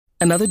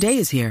Another day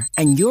is here,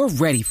 and you're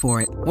ready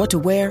for it. What to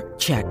wear?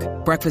 Check.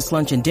 Breakfast,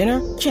 lunch, and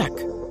dinner? Check.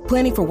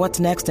 Planning for what's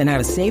next and how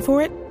to save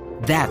for it?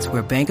 That's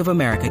where Bank of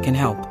America can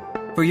help.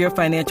 For your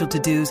financial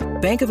to-dos,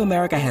 Bank of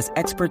America has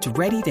experts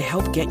ready to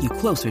help get you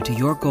closer to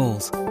your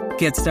goals.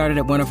 Get started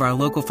at one of our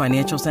local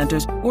financial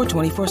centers or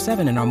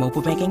 24/7 in our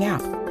mobile banking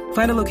app.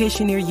 Find a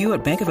location near you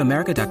at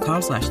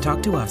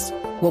bankofamerica.com/talktous.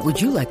 What would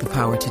you like the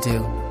power to do?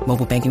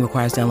 Mobile banking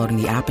requires downloading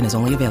the app and is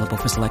only available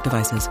for select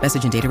devices.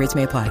 Message and data rates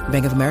may apply.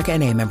 Bank of America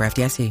N.A., member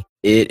FDIC.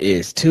 It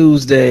is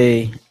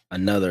Tuesday,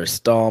 another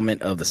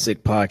installment of the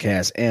Sick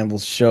Podcast Anvil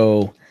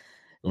Show.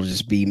 It'll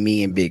just be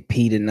me and Big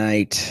P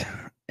tonight.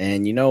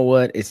 And you know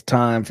what? It's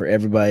time for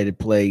everybody to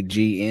play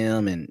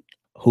GM and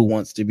Who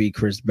Wants to Be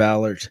Chris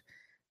Ballard.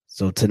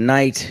 So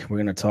tonight we're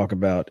going to talk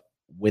about,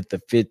 with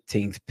the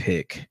 15th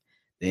pick,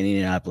 the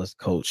Indianapolis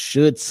Colts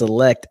should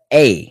select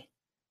a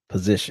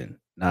position,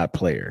 not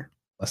player.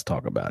 Let's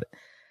talk about it.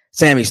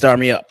 Sammy, start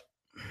me up.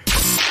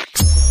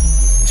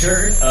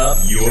 Turn up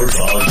your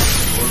volume.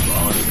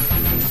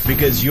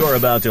 Because you're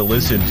about to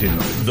listen to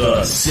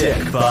the Sick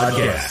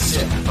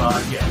Podcast.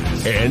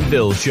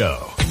 Anvil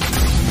Show.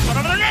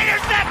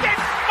 Intercepted!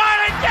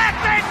 Marlon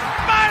Jackson!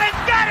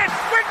 Marlon's got it!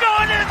 We're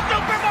going to the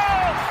Super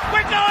Bowl!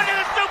 We're going to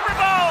the Super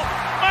Bowl!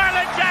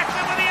 Marlon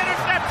Jackson with the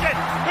interception!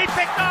 He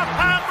picked off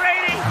Tom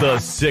Brady! The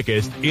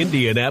sickest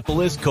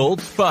Indianapolis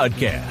Colts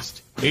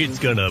podcast. It's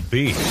gonna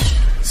be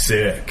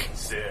sick.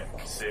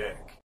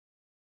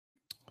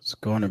 It's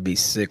going to be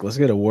sick. Let's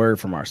get a word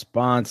from our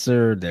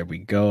sponsor. There we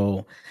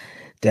go.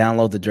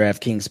 Download the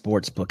DraftKings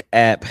Sportsbook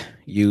app.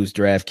 Use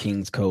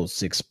DraftKings code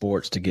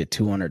 6sports to get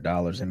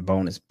 $200 in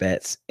bonus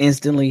bets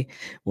instantly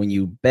when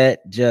you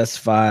bet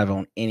just $5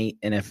 on any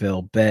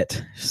NFL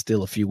bet.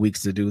 Still a few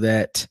weeks to do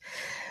that.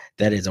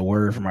 That is a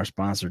word from our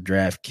sponsor,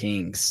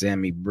 DraftKings.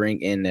 Sammy,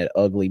 bring in that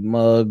ugly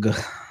mug.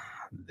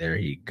 There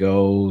he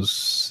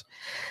goes.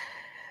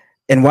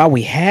 And while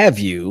we have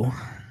you,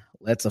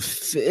 let's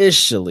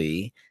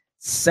officially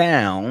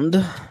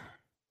sound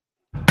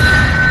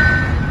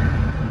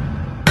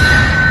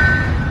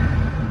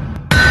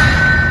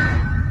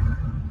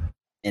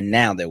And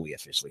now that we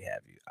officially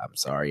have you, I'm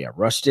sorry I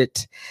rushed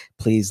it.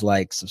 Please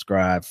like,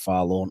 subscribe,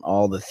 follow on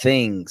all the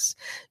things: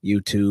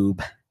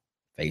 YouTube,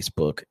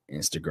 Facebook,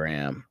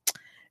 Instagram,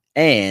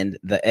 and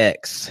the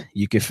X.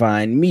 You can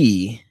find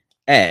me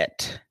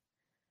at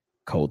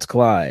Colts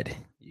Clyde.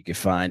 You can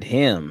find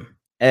him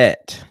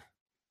at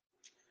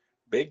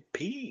Big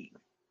P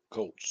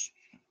Colts.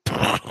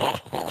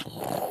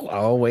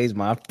 Always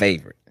my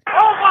favorite.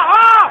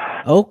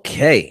 Omaha!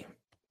 Okay.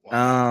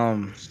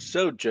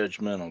 So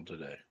judgmental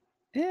today.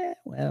 Yeah,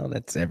 well,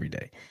 that's every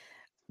day.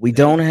 We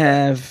don't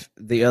have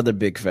the other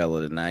big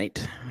fella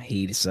tonight.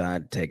 He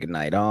decided to take a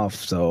night off,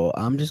 so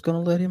I'm just going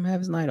to let him have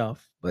his night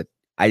off. But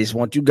I just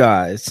want you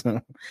guys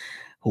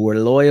who are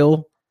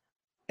loyal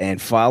and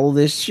follow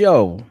this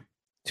show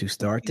to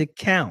start to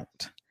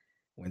count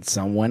when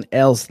someone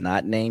else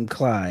not named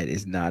Clyde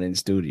is not in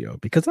studio,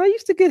 because I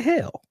used to get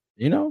hell,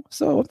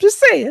 So I'm just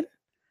saying,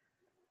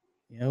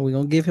 we're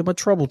going to give him a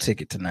trouble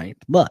ticket tonight,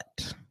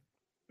 but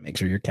make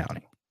sure you're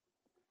counting.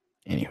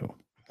 Anywho.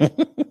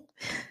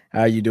 How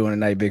are you doing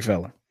tonight, big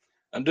fella?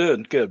 I'm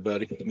doing good,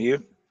 buddy.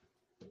 You?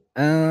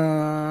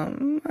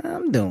 I'm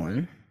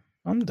doing.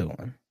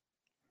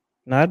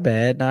 Not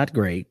bad, not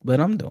great,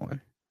 but I'm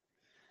doing.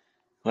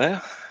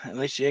 Well, at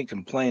least you ain't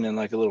complaining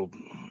like a little.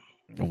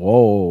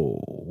 Whoa.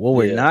 What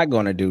we're not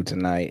going to do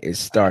tonight is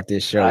start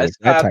this show with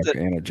that type of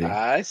energy.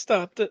 I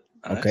stopped it.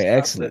 Okay,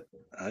 excellent.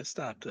 I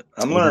stopped it.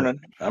 I'm learning.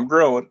 I'm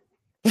growing.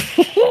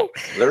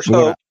 There's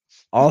hope.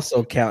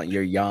 Also count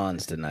your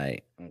yawns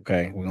tonight.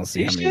 Okay, we're gonna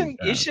see how many.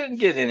 You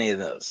shouldn't get any of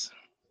those.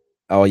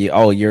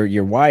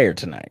 You're wired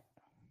tonight.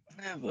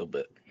 A little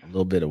bit. A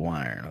little bit of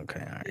wiring.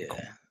 Okay, all right. Yeah, cool.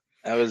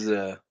 I was.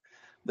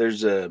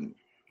 There's a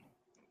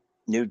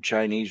new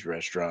Chinese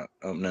restaurant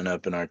opening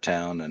up in our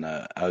town, and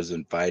I was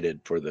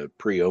invited for the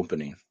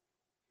pre-opening.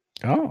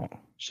 Oh,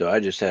 so I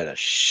just had a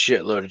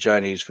shitload of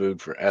Chinese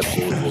food for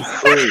absolutely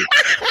free.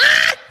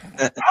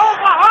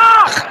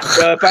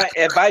 So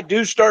if I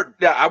do start,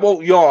 I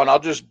won't yawn. I'll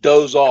just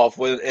doze off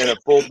in a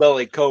full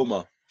belly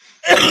coma.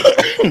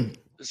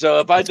 So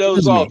if I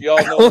doze off,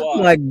 y'all know why.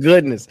 Oh my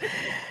goodness!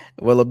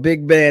 Well, a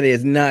big man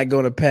is not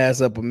going to pass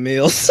up a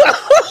meal. So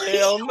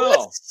hell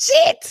no!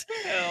 Shit!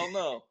 Hell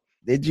no!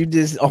 Did you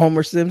just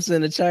Homer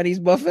Simpson a Chinese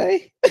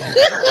buffet?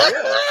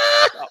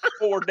 Yeah,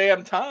 4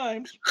 damn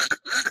times,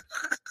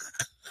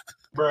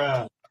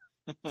 bruh.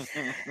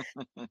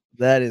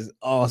 That is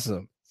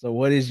awesome. So,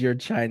 what is your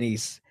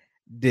Chinese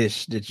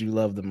dish that you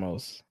love the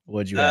most?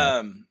 What'd you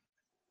have?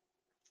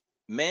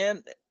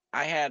 Man,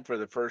 I had for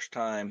the first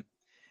time,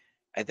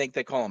 I think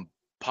they call them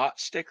pot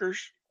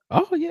stickers.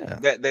 Oh yeah,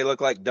 They look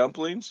like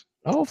dumplings.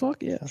 Oh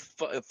fuck yeah!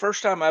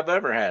 First time I've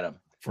ever had them.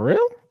 For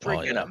real?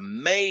 Freaking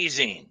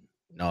amazing.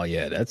 Oh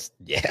yeah,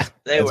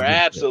 They were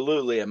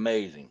absolutely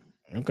amazing.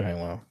 Okay,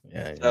 well,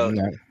 yeah. So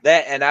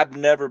that, and I've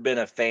never been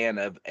a fan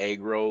of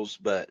egg rolls,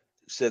 but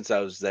since I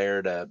was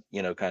there to,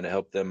 kind of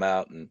help them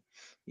out and,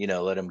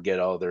 let them get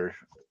all their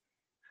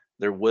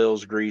their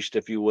wheels greased,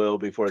 if you will,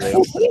 before they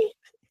open.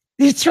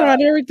 You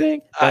tried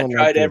everything? I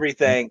tried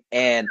everything,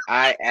 and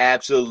I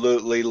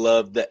absolutely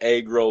loved the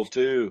egg roll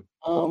too.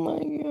 Oh my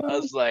god! I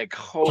was like,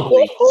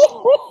 holy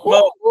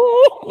smoke!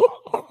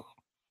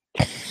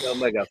 I'll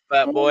make a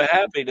fat boy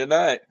happy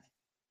tonight.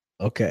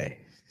 Okay,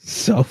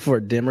 so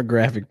for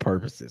demographic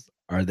purposes,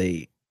 are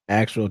they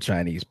actual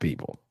Chinese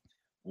people?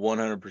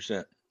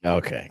 100%.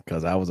 Okay,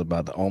 because I was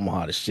about to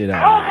Omaha the shit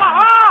out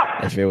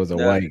of it if it was a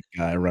white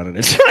guy running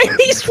a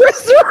Chinese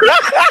restaurant.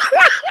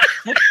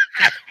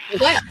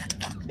 What?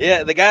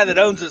 Yeah, the guy that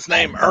owns it's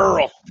named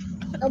Earl.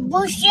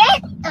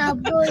 Bullshit.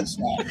 Bullshit.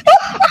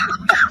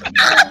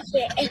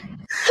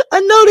 I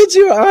know that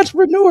you're an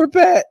entrepreneur,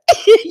 Pat.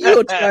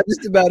 You'll try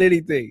just about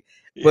anything.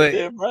 But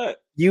damn right.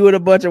 You and a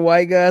bunch of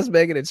white guys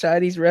making a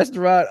Chinese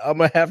restaurant, I'm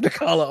going to have to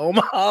call it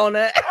Omaha on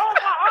that.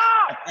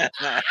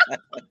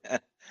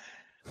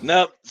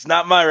 Nope, it's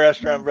not my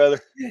restaurant, brother.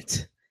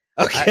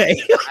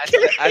 Okay.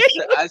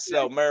 I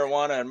sell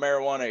marijuana and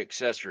marijuana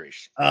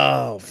accessories.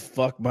 Oh,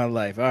 fuck my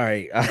life. All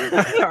right.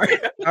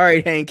 All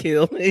right, Hank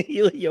Hill.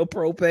 Your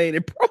propane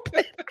and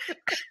propane.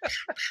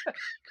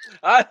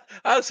 I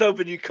was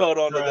hoping you caught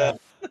on to that.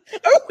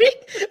 Are we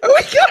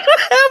gonna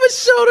have a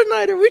show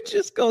tonight, or we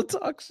just gonna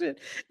talk shit?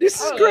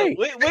 This is great.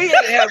 We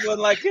ain't had one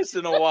like this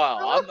in a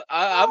while.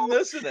 I'm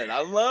missing it.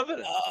 I'm loving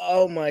it.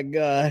 Oh my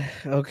god.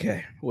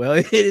 Okay. Well,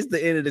 it is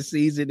the end of the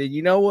season, and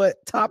you know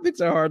what?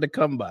 Topics are hard to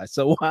come by.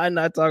 So why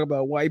not talk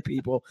about white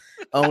people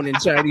owning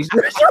Chinese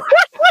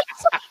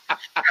restaurants?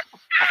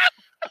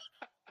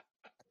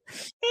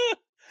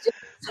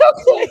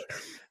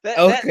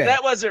 Okay.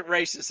 That wasn't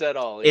racist at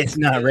all. It's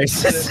not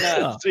racist. It's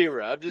not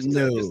zero. I'm just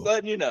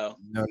letting you know.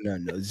 No.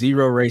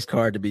 Zero race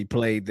card to be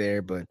played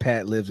there, but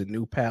Pat lives in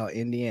New Pal,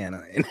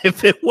 Indiana. And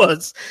if it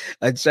was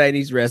a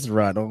Chinese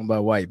restaurant owned by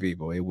white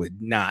people, it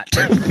would not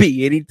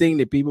be anything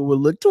that people would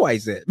look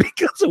twice at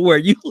because of where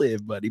you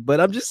live, buddy. But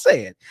I'm just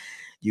saying,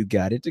 you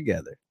got it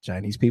together.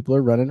 Chinese people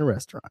are running a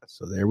restaurant.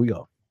 So there we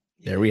go.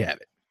 There we have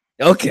it.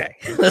 Okay.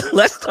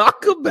 Let's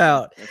talk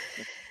about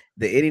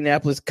the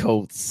Indianapolis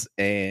Colts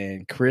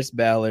and Chris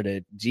Ballard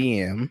at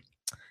GM.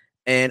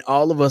 And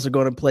all of us are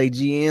going to play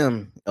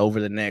GM over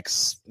the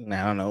next,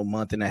 I don't know,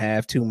 month and a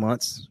half, 2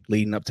 months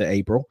leading up to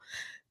April.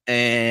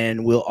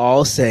 And we'll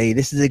all say,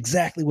 this is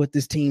exactly what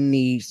this team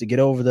needs to get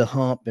over the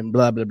hump and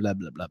blah, blah, blah,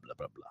 blah, blah, blah,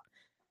 blah, blah.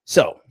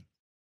 So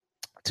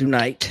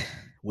tonight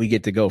we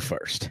get to go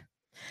first.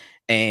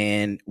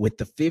 And with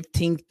the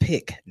 15th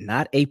pick,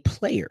 not a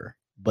player,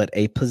 but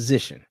a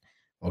position.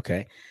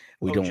 Okay.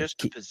 We're just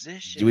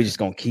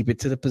gonna keep it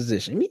to the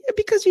position. Yeah,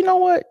 because you know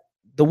what?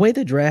 The way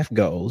the draft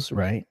goes,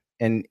 right?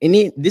 And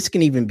this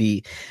can even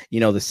be,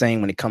 the same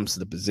when it comes to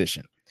the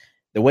position.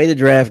 The way the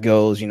draft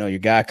goes, your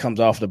guy comes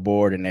off the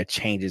board and that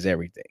changes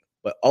everything.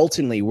 But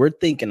ultimately, we're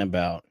thinking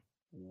about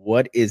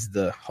what is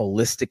the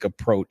holistic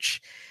approach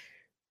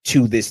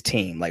to this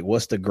team? Like,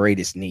 what's the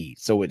greatest need?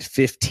 So at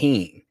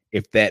 15,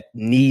 if that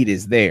need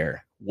is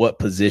there, what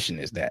position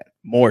is that?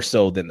 More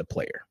so than the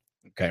player.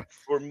 Okay.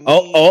 For me,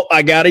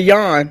 I got a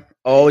yawn.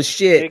 Oh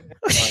shit!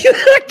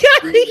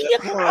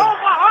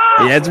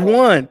 That's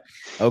one.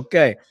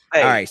 Okay.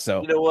 Hey, all right.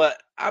 So you know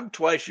what? I'm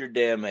twice your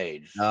damn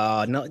age.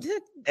 No.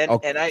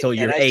 So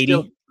you're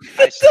 80.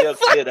 I still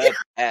get up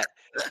at.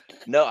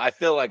 No, I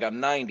feel like I'm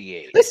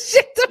 98.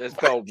 It's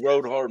called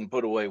rode hard and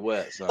put away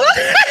wet, son.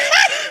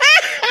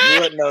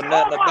 You wouldn't know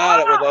nothing about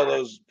it with all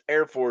those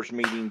Air Force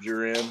meetings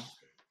you're in.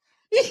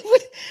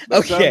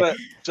 Okay.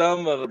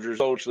 Some of your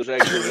socials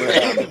actually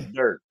went on the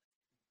dirt.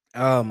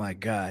 Oh my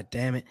god,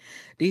 damn it.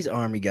 These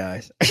army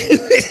guys,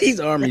 these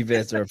army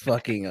vets are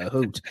fucking a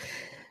hoot.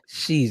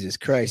 Jesus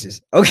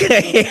Christ.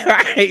 Okay, all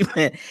right,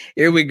 man.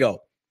 Here we go.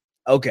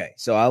 Okay,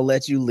 so I'll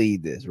let you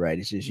lead this, right?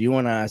 It's just you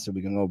and I, so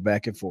we can go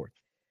back and forth.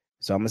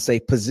 So I'm gonna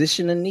say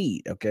position of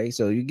need. Okay,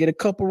 so you get a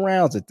couple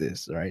rounds at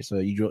this, all right? So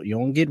you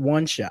only get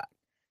one shot.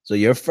 So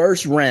your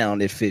first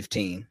round at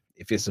 15,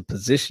 if it's a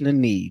position of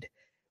need,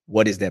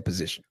 what is that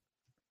position?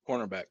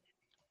 Cornerback.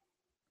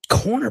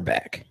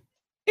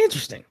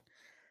 Interesting.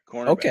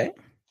 Cornerback. Okay.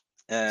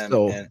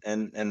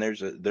 And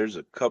there's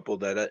a couple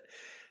that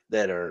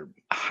are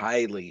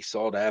highly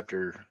sought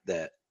after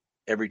that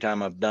every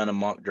time I've done a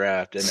mock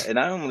draft, and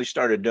I only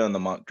started doing the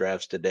mock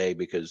drafts today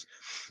because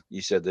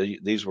you said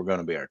these were going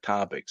to be our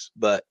topics.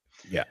 But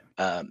yeah,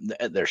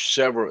 there's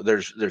several.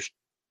 There's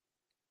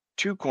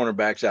two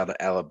cornerbacks out of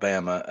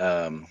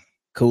Alabama.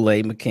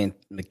 Kool-Aid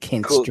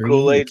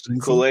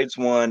McKinstry. Kool-Aid's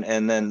one,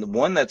 and then the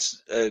one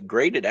that's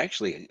graded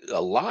actually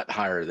a lot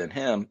higher than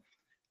him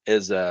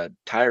is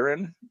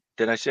Tyron.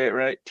 Did I say it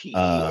right?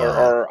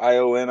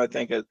 T-E-R-R-I-O-N, I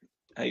think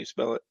how you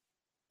spell it.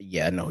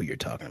 Yeah, I know who you're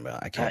talking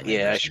about. I can't.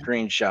 I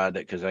screenshot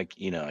it because I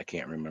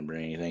can't remember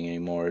anything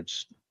anymore.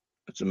 It's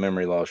a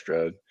memory loss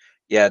drug.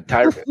 Yeah,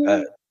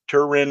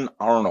 Tyron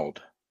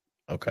Arnold.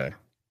 Okay,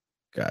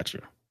 got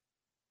you.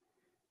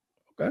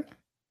 Okay.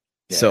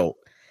 Yeah.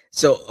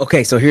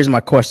 So here's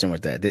my question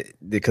with that,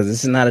 because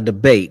this is not a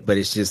debate, but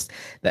it's just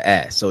the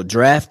ask. So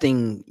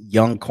drafting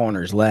young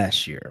corners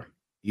last year,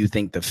 you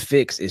think the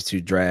fix is to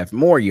draft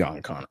more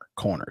young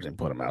corners and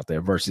put them out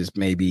there versus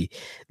maybe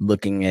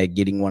looking at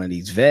getting one of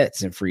these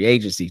vets in free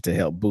agency to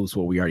help boost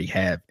what we already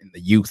have in the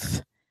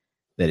youth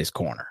that is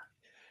corner?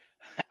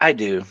 I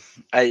do.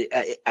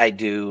 I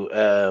do.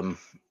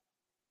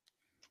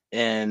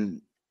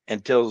 And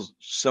until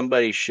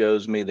somebody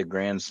shows me the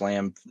Grand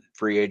Slam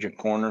free agent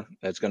corner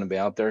that's going to be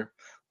out there,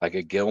 like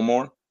a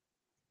Gilmore,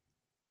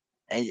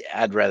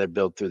 I'd rather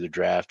build through the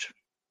draft.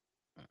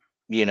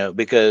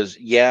 Because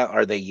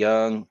are they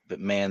young? But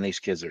man, these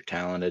kids are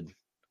talented.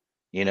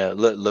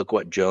 Look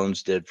what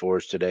Jones did for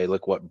us today.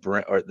 Look what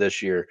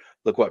this year.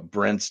 Look what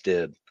Brent's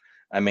did.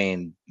 I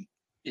mean,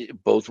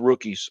 both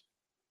rookies,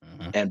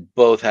 and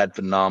both had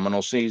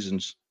phenomenal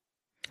seasons.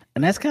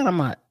 And that's kind of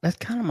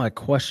my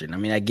question. I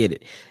mean, I get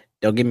it.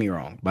 Don't get me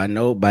wrong. By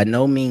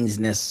no means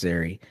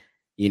necessary.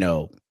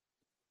 I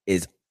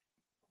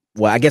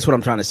guess what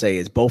I'm trying to say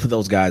is both of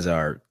those guys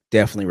are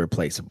definitely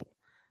replaceable.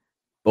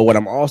 But what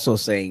I'm also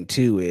saying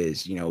too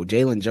is,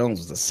 Jalen Jones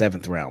was a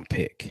 7th round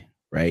pick,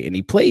 right? And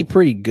he played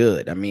pretty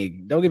good. I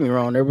mean, don't get me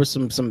wrong, there was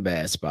some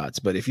bad spots,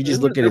 but if you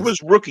just look at it, there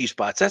was rookie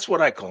spots. That's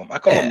what I call them. I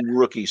call them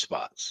rookie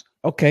spots.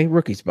 Okay,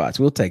 rookie spots.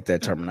 We'll take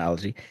that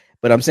terminology.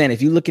 But I'm saying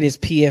if you look at his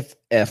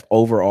PFF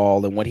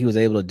overall and what he was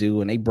able to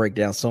do, and they break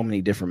down so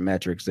many different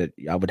metrics that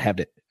I would have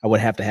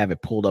to have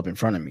it pulled up in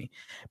front of me.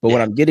 But what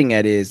I'm getting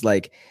at is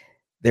like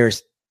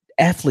there's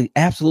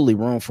absolutely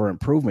room for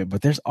improvement,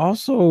 but there's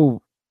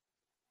also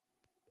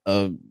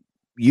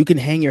you can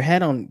hang your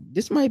hat on.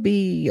 This might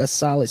be a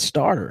solid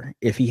starter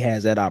if he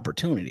has that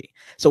opportunity.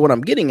 So what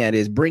I'm getting at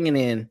is bringing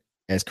in,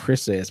 as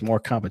Chris says, more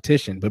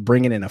competition, but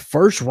bringing in a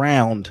first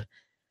round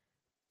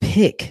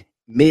pick,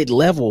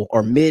 mid-level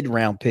or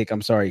mid-round pick,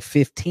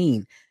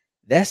 15.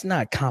 That's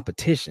not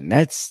competition.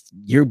 That's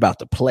you're about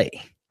to play.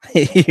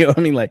 You know what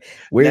I mean? Like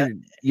you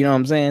know what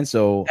I'm saying?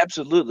 So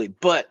absolutely.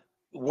 But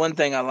one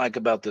thing I like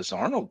about this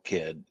Arnold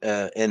kid,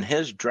 in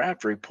his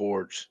draft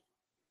reports,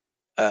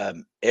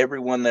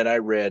 everyone that I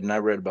read, and I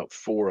read about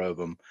 4 of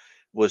them,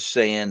 was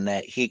saying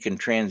that he can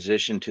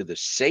transition to the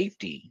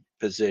safety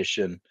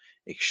position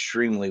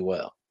extremely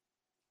well.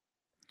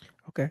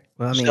 Okay.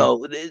 Well, I mean,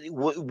 so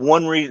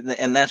one reason,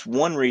 and that's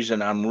one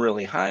reason I'm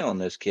really high on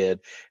this kid,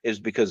 is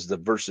because the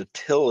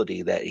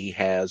versatility that he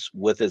has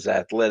with his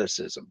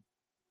athleticism.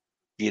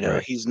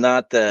 Right. He's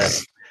not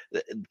the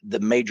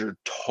major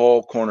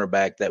tall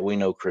cornerback that we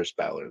know Chris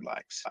Ballard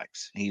likes.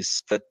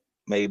 He's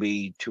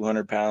maybe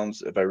 200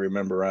 pounds, if I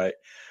remember right.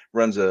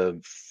 Runs a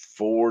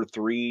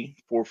 4.3,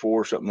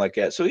 4.4, something like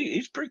that. So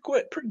he's pretty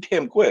quick, pretty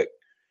damn quick.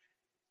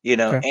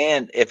 Okay.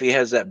 And if he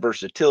has that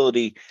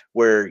versatility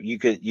where you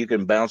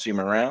can bounce him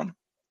around,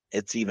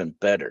 it's even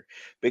better.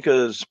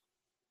 Because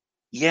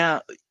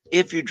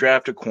if you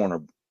draft a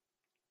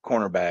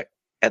cornerback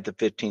at the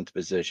 15th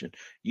position,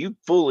 you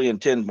fully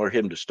intend for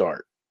him to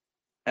start.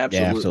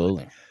 Absolutely. Yeah,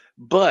 absolutely.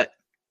 But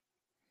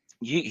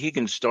he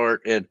can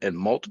start at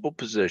multiple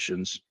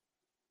positions,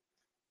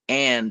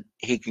 and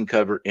he can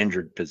cover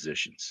injured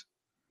positions.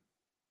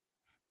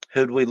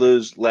 Who'd we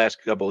lose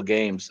last couple of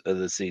games of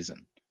the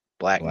season?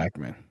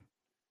 Blackman.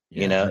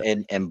 Yeah.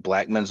 And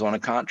Blackman's on a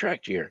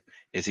contract year.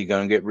 Is he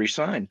going to get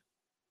re-signed?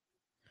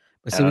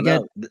 But see,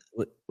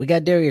 we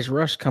got Darius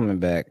Rush coming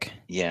back.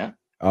 Yeah.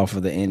 Off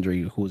of the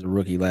injury, who was a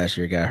rookie last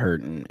year, got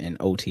hurt in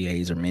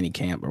OTAs or mini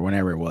camp or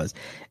whatever it was.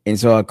 And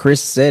so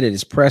Chris said at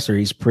his presser,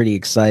 he's pretty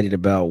excited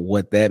about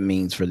what that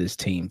means for this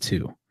team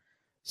too.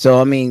 So,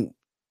 I mean,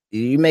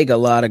 you make a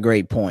lot of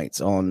great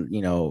points on,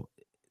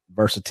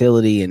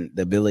 versatility and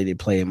the ability to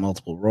play in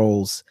multiple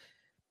roles.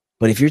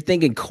 But if you're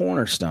thinking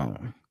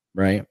cornerstone,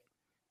 right?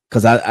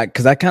 Because I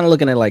kind of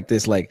looking at it like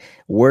this, like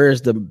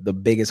where's the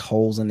biggest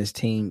holes in this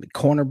team? The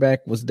cornerback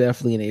was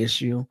definitely an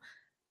issue.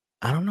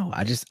 I don't know.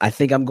 I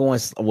think I'm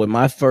going with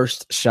my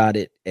first shot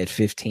at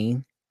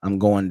 15. I'm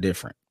going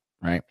different,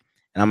 right?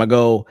 And I'm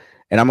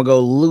gonna go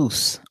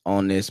loose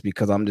on this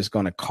because I'm just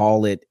gonna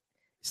call it.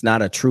 It's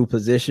not a true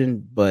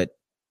position, but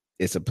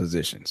it's a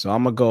position. So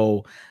I'm gonna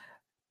go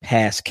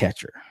pass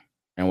catcher.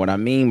 And what I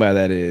mean by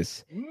that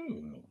is,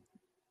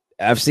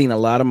 I've seen a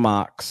lot of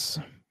mocks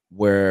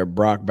where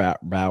Brock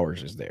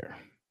Bowers is there.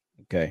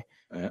 Okay,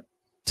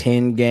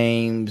 10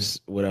 games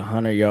with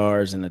 100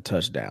 yards and a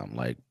touchdown,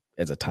 like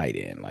as a tight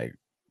end, like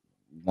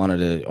one of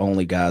the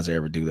only guys that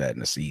ever do that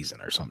in a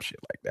season or some shit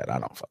like that. I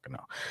don't fucking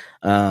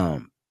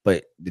know.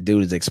 But the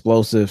dude is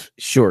explosive.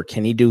 Sure,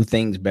 can he do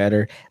things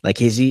better?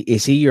 Like, is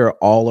he your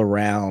all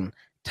around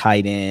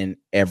tight end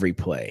every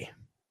play?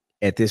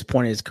 At this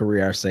point in his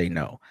career, I say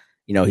no.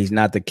 He's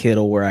not the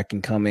Kittle where I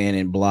can come in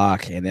and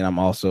block, and then I'm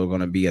also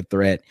going to be a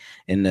threat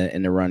in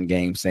the run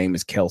game, same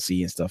as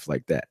Kelsey and stuff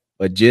like that.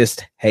 But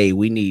just, hey,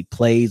 we need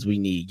plays, we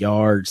need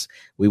yards.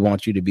 We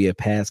want you to be a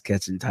pass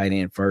catching tight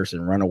end first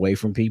and run away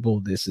from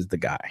people. This is the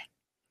guy.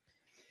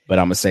 But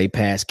I'm going to say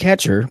pass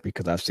catcher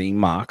because I've seen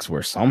mocks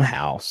where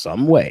somehow,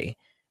 some way,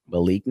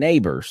 Malik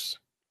Neighbors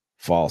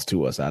falls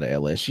to us out of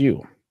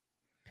LSU,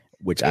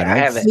 which I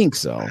don't think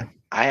so.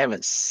 I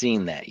haven't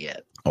seen that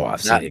yet. Oh,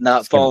 I've seen it.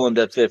 Not falling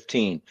to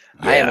 15.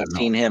 Yeah, I haven't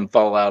seen him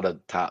fall out of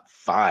the top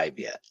 5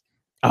 yet.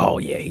 Oh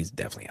yeah, he's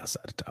definitely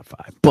outside the top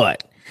 5.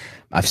 But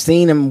I've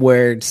seen him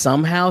where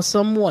somehow,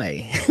 some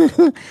way,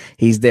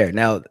 he's there.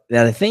 Now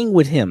the thing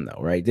with him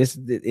though, right?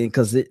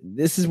 Because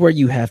this is where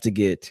you have to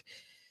get.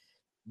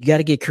 You got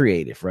to get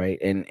creative, right?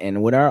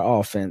 And with our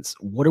offense,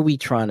 what are we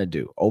trying to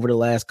do? Over the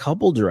last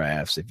couple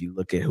drafts, if you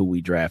look at who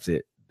we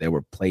drafted, there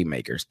were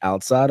playmakers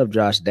outside of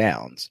Josh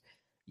Downs.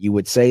 You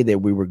would say that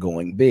we were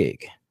going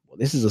big. Well,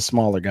 this is a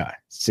smaller guy,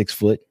 6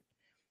 foot,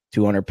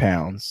 200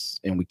 pounds,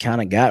 and we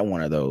kind of got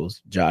one of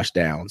those, Josh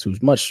Downs,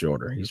 who's much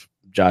shorter.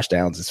 Josh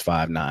Downs is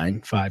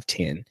 5'9",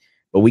 5'10",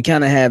 but we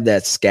kind of have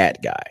that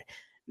scat guy.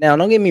 Now,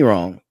 don't get me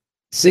wrong,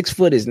 6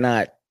 foot is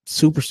not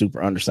super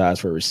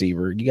undersized for a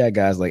receiver. You got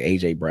guys like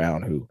AJ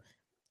Brown, who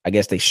I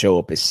guess they show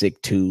up as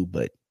 6'2",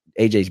 but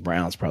AJ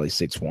Brown's probably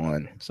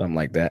 6'1", something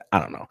like that. I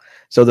don't know.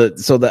 So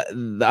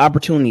the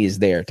opportunity is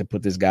there to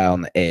put this guy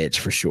on the edge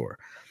for sure.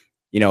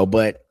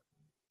 But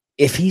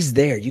if he's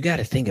there, you got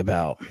to think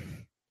about,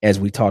 as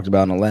we talked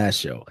about in the last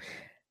show,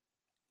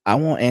 I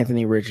want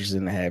Anthony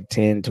Richardson to have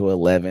 10 to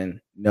 11,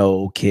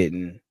 no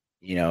kidding,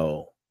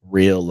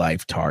 real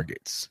life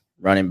targets,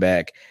 running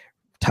back,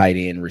 tight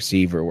end,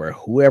 receiver, where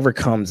whoever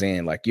comes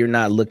in, like you're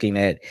not looking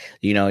at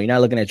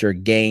your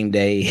game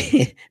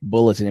day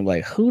bulletin and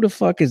like, who the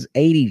fuck is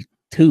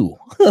 82?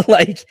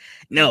 Like,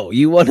 no,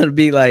 you want to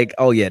be like,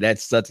 oh yeah,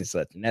 that's such and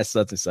such, and that's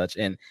such and such.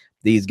 And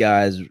these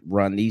guys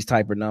run these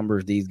type of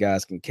numbers. These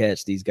guys can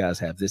catch. These guys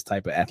have this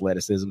type of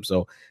athleticism.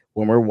 So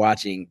when we're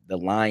watching the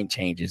line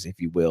changes, if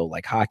you will,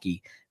 like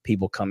hockey,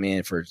 people come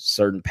in for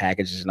certain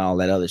packages and all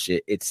that other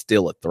shit, it's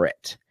still a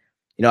threat.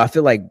 I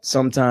feel like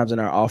sometimes in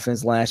our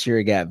offense last year,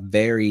 it got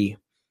very,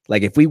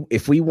 like if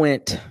we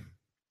went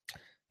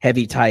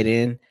heavy tight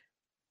end,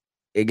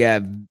 it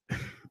got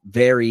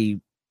very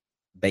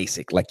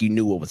basic. Like you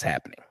knew what was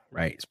happening,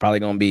 right? It's probably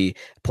going to be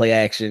play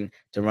action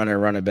to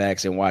running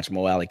backs and watch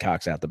Mo Alley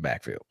Cox out the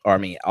backfield,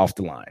 or off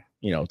the line,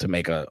 to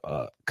make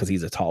because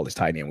he's the tallest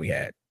tight end we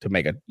had, to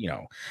make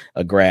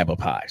a grab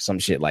up high, some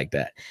shit like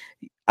that.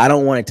 I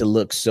don't want it to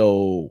look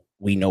so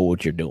we know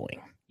what you're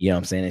doing. You know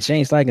what I'm saying? And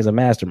Shane Steichen is a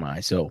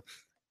mastermind. So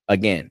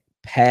again,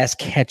 pass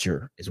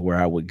catcher is where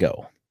I would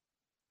go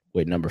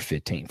with number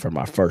 15 for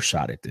my first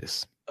shot at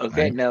this.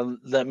 Okay, right? now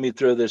let me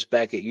throw this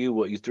back at you,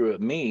 what you threw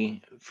at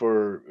me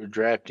for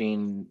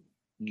drafting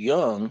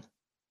young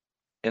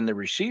in the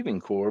receiving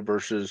core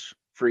versus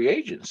free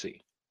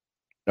agency.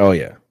 Oh,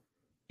 yeah.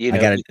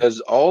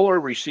 Because all our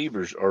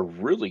receivers are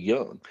really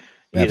young.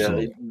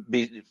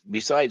 Absolutely.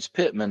 Besides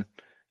Pittman,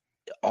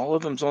 all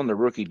of them's on the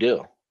rookie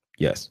deal.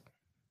 Yes.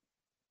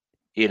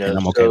 And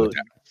I'm okay with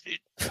that.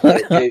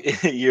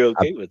 You're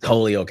okay with that?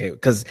 Totally okay.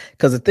 Because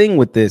the thing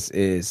with this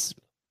is,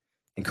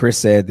 and Chris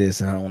said this,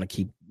 and I don't want to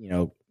keep,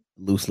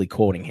 loosely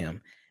quoting him,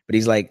 but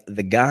he's like,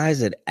 the guys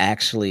that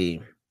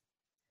actually,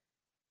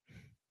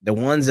 the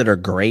ones that are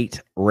great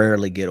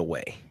rarely get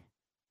away.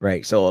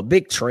 Right. So a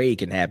big trade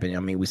can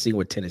happen. We see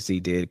what Tennessee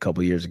did a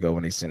couple years ago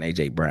when they sent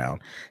AJ Brown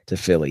to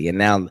Philly. And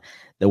now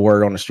the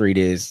word on the street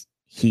is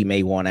he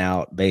may want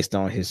out based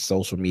on his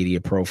social media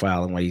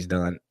profile and what he's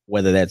done.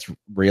 Whether that's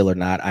real or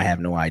not, I have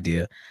no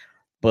idea.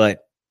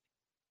 But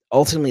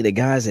ultimately, the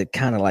guys that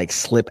kind of like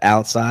slip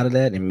outside of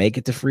that and make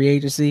it to free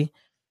agency,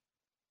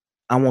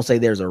 I won't say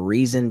there's a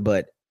reason,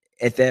 but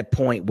at that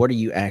point, what are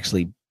you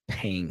actually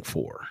paying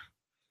for?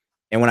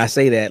 And when I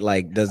say that,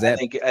 like, does that?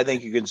 I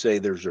think you can say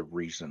there's a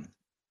reason.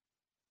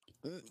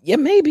 Yeah,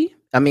 maybe.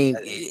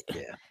 Yeah.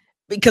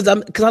 Because I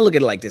look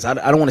at it like this. I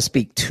don't want to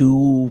speak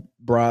too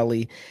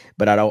broadly,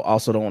 but I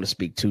also don't want to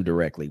speak too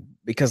directly.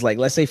 Because, like,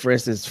 let's say, for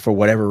instance, for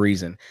whatever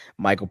reason,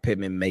 Michael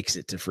Pittman makes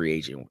it to free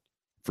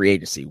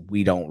agency.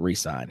 We don't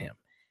re-sign him.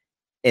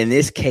 In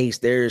this case,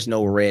 there is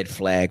no red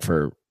flag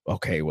for,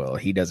 okay, well,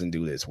 he doesn't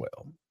do this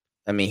well.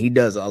 He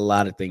does a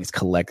lot of things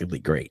collectively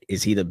great.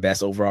 Is he the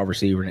best overall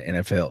receiver in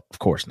the NFL? Of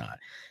course not.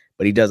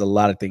 But he does a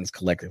lot of things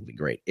collectively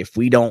great. If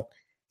we don't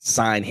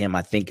sign him,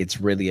 I think it's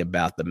really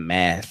about the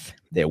math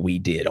that we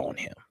did on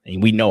him.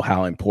 And we know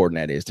how important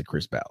that is to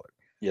Chris Ballard.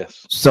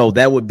 Yes. So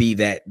that would be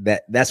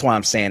that's why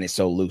I'm saying it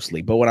so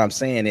loosely. But what I'm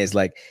saying is,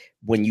 like,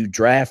 when you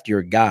draft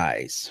your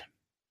guys,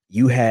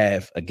 you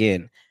have,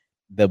 again,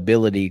 the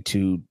ability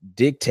to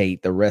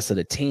dictate the rest of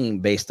the team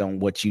based on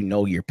what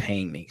you're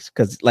paying these.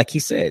 Because like he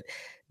said,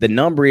 the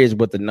number is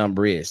what the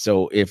number is.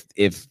 So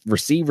if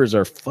receivers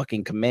are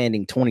fucking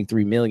commanding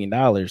 $23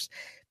 million,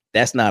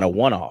 that's not a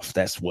one-off.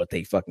 That's what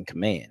they fucking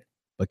command.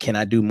 But can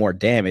I do more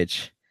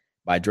damage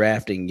by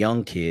drafting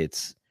young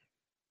kids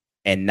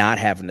and not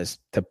having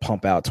to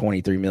pump out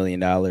 $23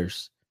 million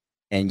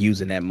and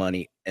using that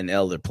money in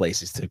other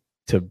places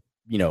to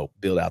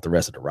build out the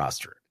rest of the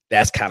roster?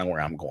 That's kind of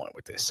where I'm going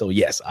with this. So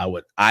yes,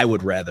 I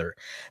would rather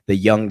the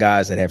young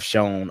guys that have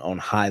shown on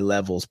high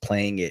levels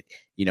playing at,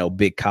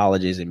 big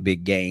colleges and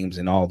big games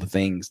and all the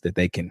things that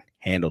they can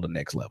handle the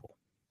next level.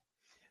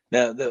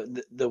 Now,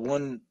 the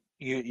one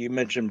you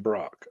mentioned,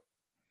 Brock.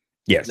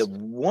 Yes. The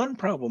one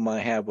problem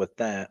I have with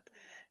that,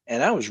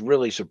 and I was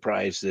really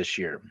surprised this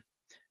year,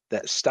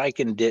 that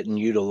Steichen didn't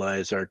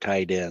utilize our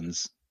tight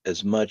ends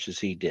as much as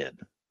he did.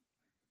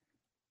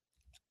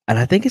 And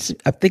I think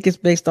it's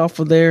based off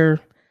of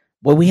their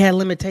Well, we had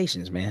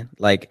limitations, man.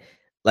 Like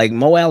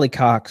Mo Alley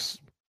Cox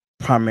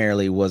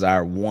primarily was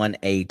our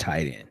 1A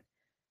tight end.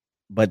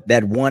 But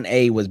that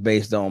 1A was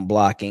based on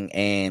blocking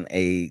and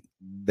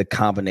the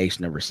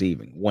combination of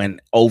receiving. When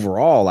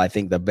overall, I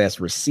think the best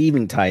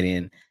receiving tight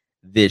end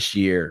this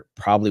year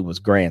probably was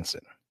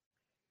Granson.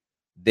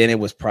 Then it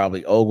was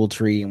probably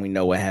Ogletree, and we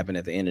know what happened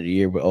at the end of the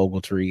year with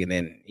Ogletree. And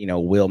then,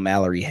 Will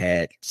Mallory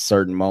had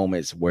certain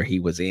moments where he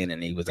was in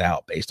and he was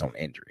out based on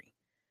injury.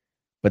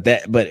 But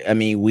I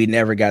mean, we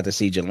never got to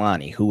see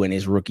Jelani, who in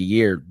his rookie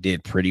year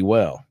did pretty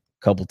well.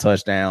 Couple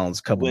touchdowns,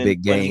 couple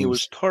big games. When he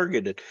was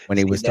targeted. When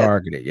he was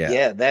targeted, yeah.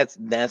 Yeah,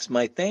 that's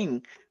my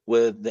thing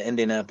with the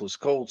Indianapolis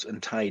Colts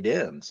and tight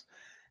ends.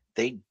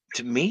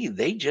 To me,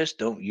 they just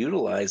don't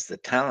utilize the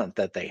talent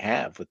that they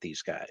have with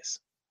these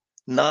guys.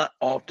 Not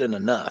often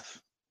enough.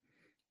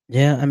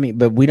 Yeah, I mean,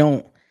 but we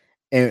don't,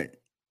 and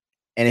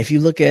if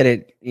you look at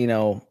it,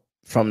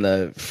 from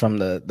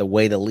the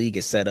way the league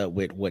is set up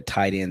with what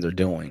tight ends are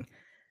doing,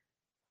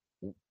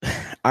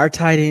 our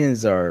tight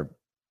ends are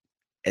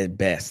at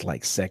best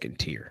like second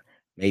tier,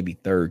 maybe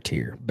third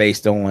tier,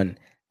 based on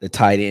the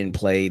tight end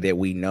play that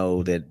we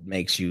know that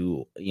makes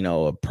you,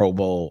 a Pro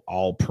Bowl,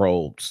 all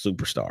pro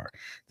superstar.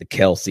 The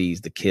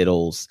Kelseys, the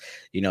Kittles,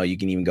 you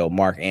can even go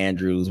Mark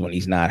Andrews when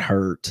he's not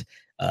hurt.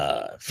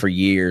 For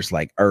years,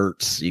 like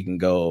Ertz, you can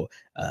go.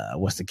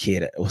 What's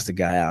the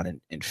guy out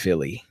in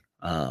Philly?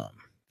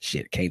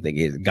 Can't think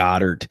of it.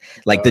 Goddard.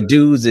 Like the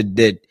dudes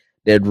that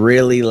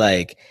really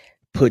like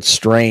put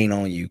strain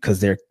on you because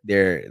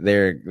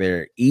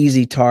they're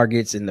easy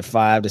targets in the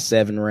 5 to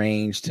 7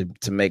 range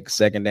to make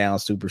second down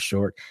super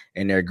short,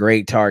 and they're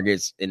great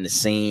targets in the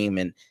seam.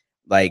 And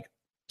like,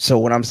 so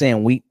what I'm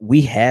saying,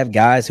 we have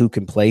guys who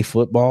can play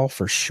football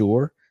for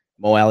sure.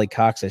 Mo Alley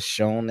Cox has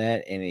shown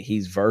that, and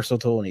he's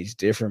versatile and he's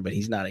different, but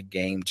he's not a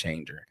game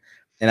changer.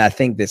 And I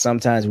think that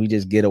sometimes we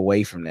just get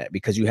away from that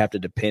because you have to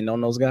depend on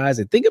those guys.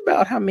 And think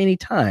about how many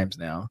times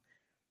now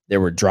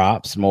there were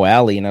drops. Mo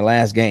Alley in the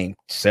last game,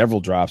 several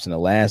drops in the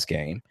last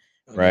game,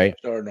 right?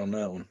 Started on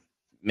that one.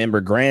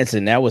 Remember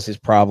Granson, that was his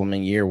problem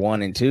in year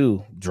 1 and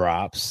 2,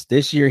 drops.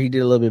 This year he did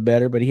a little bit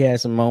better, but he had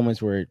some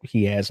moments where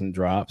he had some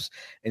drops.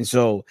 And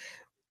so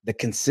the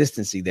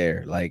consistency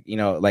there,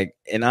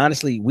 and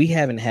honestly, we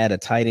haven't had a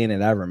tight end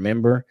that I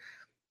remember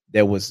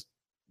that was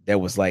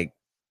like,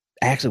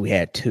 actually we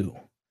had 2.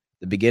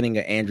 The beginning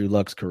of Andrew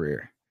Luck's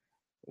career.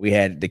 We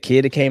had the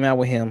kid that came out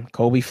with him,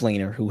 Kobe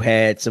Fleener, who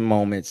had some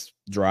moments,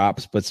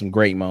 drops, but some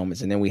great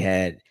moments. And then we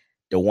had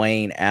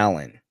Dwayne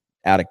Allen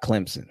out of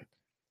Clemson.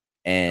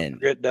 And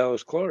forget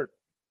Dallas Clark.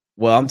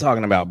 Well, I'm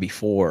talking about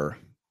before.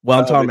 Well,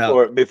 I'm talking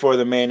about before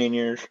the Manning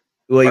years.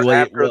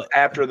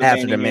 After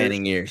the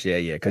Manning years. Yeah.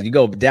 Because you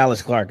go,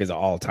 Dallas Clark is an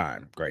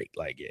all-time great.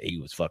 Like, yeah, he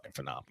was fucking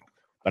phenomenal.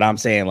 But I'm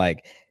saying,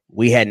 like,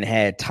 we hadn't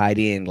had tight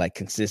end like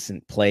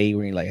consistent play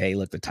where you're like, hey,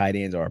 look, the tight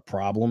ends are a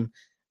problem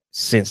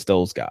since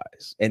those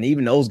guys. And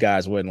even those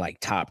guys weren't like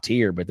top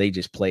tier, but they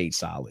just played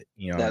solid.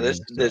 Now this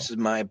is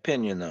my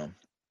opinion though.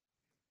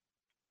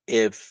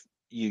 If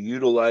you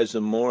utilize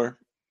them more,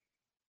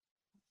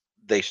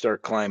 they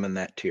start climbing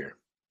that tier.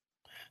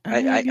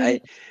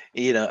 I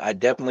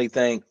definitely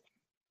think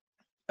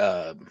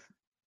Mo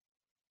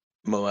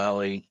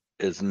Alley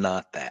is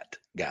not that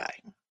guy.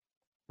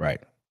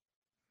 Right.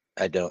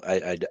 I don't.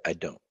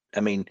 I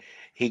mean,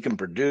 he can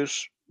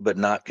produce, but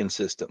not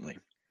consistently.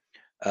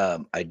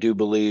 I do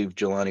believe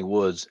Jelani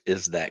Woods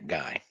is that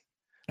guy.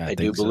 I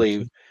do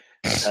believe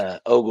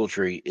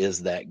Ogletree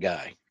is that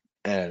guy.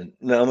 And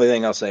the only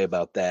thing I'll say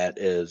about that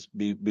is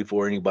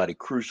before anybody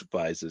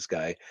crucifies this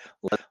guy,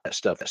 let that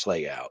stuff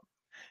play out.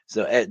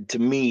 So to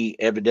me,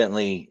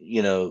 evidently,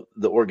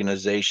 the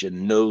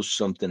organization knows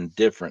something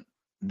different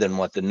than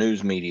what the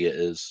news media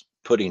is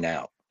putting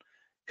out.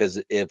 Because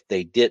if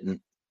they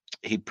didn't,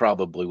 he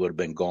probably would have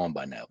been gone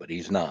by now, but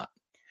he's not.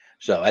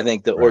 So I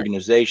think the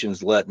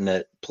organization's letting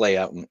it play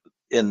out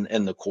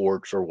in the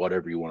courts or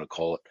whatever you want to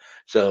call it.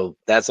 So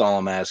that's all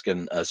I'm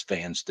asking us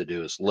fans to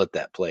do is let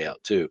that play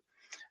out too.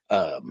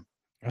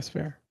 That's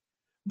fair.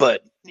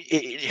 But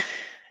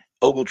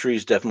Ogletree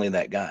is definitely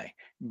that guy.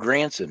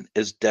 Granson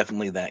is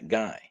definitely that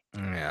guy.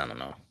 I don't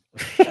know.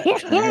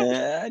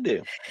 I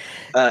do.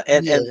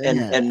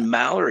 And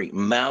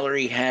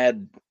Mallory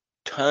had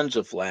tons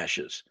of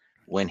flashes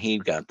when he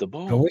got the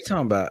ball. But we're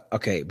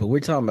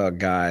talking about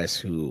guys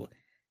who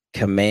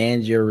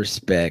command your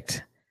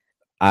respect,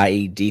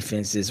 i.e.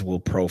 defenses will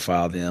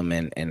profile them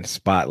and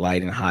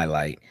spotlight and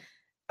highlight.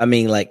 I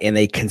mean, and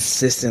they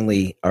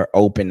consistently are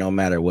open no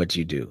matter what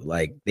you do.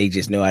 Like, they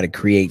just know how to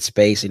create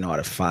space, they know how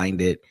to find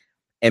it.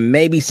 And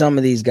maybe some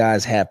of these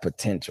guys have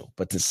potential,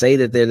 but to say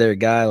that they're their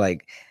guy,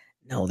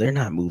 no, they're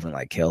not moving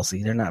like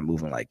Kelsey. They're not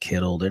moving like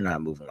Kittle. They're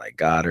not moving like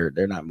Goddard.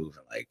 They're not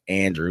moving like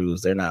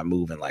Andrews. They're not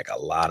moving like a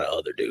lot of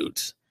other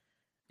dudes.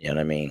 You know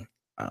what I mean?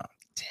 I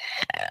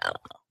don't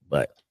know.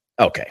 But,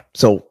 okay.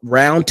 So,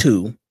 round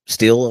 2,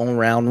 still on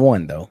round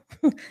 1, though.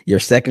 Your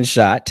second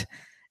shot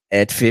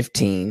at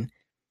 15.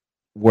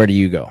 Where do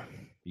you go?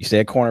 You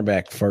said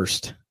cornerback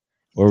first.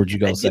 Where would you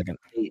go second?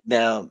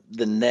 Now,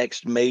 the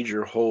next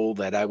major hole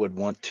that I would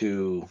want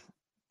to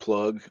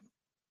plug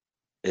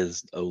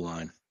is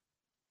O-line.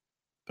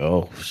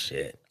 Oh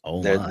shit!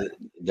 Oh There, my!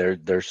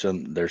 there's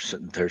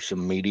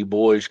some meaty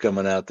boys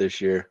coming out this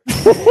year.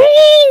 Wait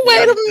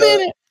a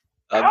minute!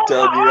 I'm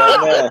telling you right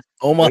now.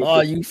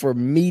 Omaha, you for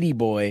meaty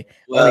boy?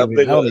 Well, I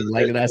don't even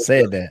like that I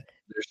said that.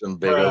 There's some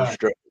big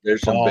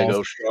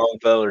old strong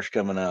fellers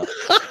coming out.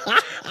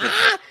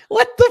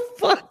 What the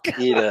fuck?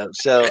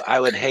 So I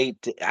would hate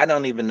to, I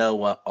don't even know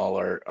what all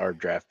our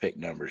draft pick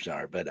numbers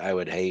are, but I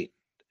would hate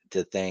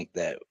to think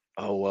that,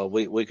 oh, well,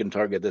 we can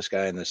target this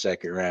guy in the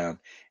second round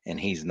and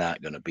he's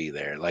not going to be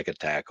there, like a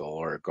tackle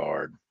or a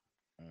guard.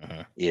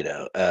 I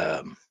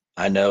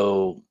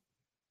know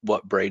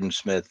what Braden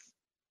Smith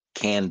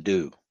can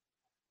do.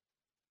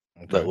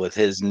 But with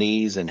his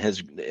knees and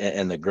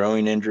the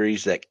growing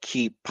injuries that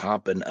keep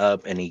popping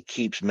up, and he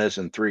keeps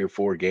missing 3 or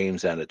 4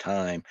 games at a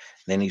time,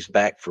 then he's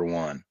back for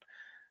one,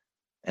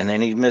 and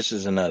then he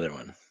misses another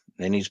one,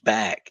 then he's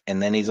back,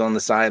 and then he's on the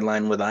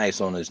sideline with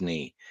ice on his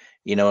knee.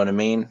 You know what I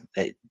mean?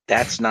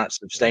 That's not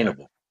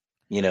sustainable.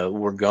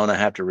 We're gonna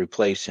have to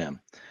replace him.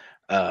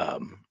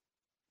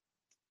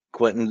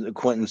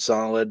 Quentin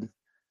solid,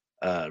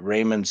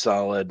 Raymond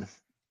solid,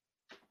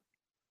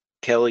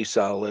 Kelly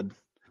solid.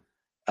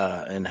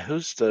 And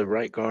who's the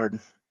right guard?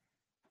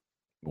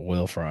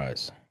 Will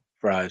Fries.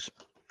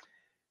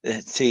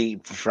 See,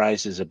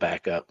 Fries is a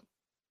backup.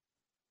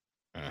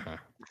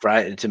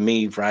 To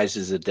me, Fries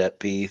is a depth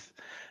piece,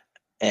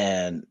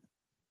 and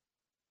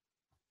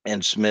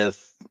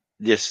Smith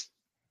just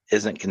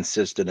isn't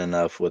consistent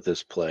enough with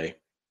his play.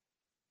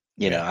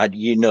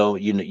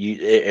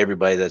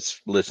 Everybody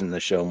that's listened to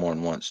the show more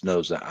than once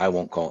knows that I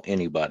won't call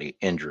anybody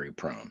injury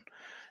prone,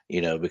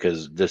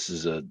 because this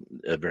is a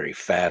very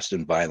fast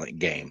and violent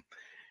game.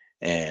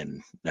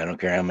 And I don't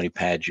care how many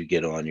pads you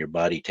get on, your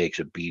body takes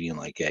a beating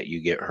like that. You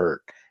get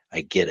hurt.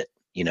 I get it,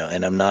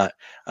 and I'm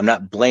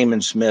not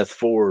blaming Smith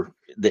for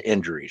the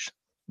injuries,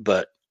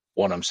 but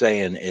what I'm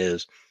saying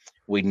is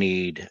we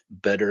need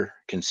better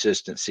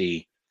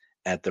consistency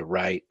at the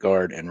right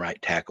guard and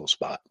right tackle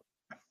spot.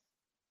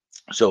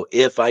 So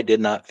if I did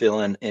not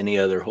fill in any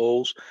other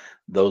holes,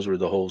 those were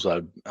the holes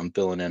I'm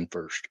filling in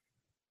first.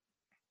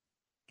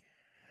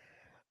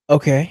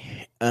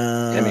 Okay.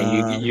 I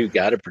mean, you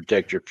got to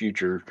protect your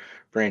future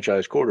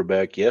franchise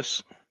quarterback.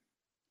 Yes.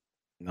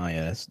 No,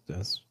 yeah,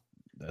 that's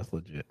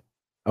legit.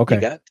 Okay.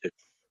 You got to.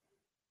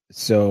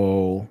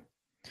 So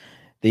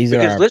these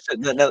because are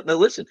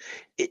listen.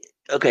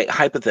 Okay,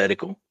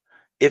 hypothetical.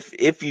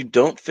 If you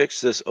don't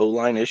fix this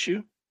O-line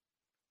issue,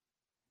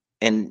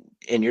 and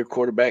your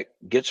quarterback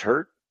gets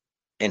hurt,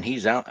 and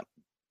he's out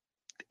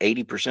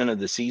 80% of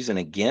the season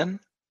again.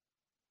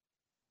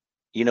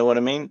 You know what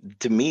I mean?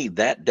 To me,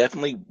 that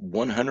definitely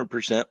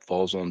 100%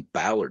 falls on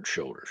Ballard's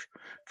shoulders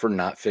for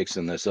not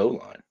fixing this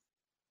O-line.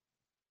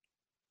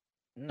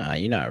 No,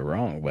 you're not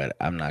wrong, but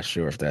I'm not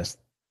sure if that's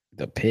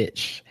the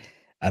pitch.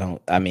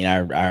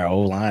 Our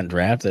O-line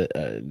drafted,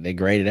 they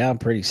graded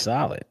out pretty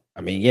solid. I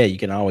mean, yeah, you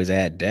can always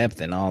add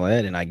depth and all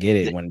that, and I get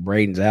it. When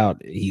Braden's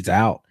out, he's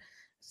out.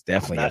 It's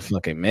definitely a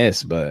fucking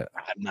miss, but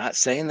I'm not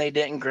saying they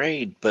didn't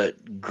grade,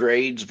 but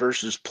grades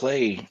versus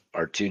play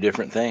are two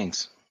different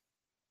things.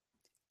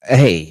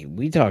 Hey,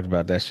 we talked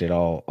about that shit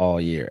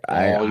all year.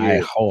 All year. I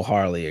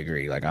wholeheartedly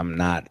agree. Like I am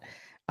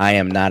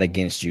not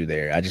against you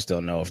there. I just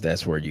don't know if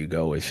that's where you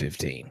go with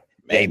 15.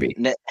 Maybe.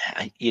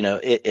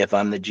 If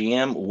I'm the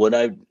GM, would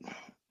I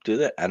do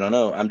that? I don't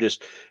know. I'm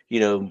just,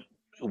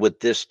 with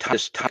this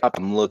top,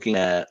 I'm looking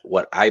at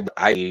what I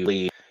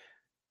believe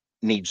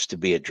needs to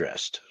be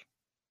addressed.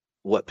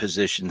 What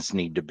positions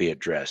need to be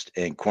addressed,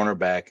 and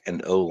cornerback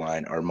and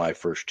O-line are my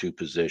first two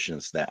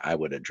positions that I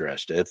would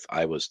address if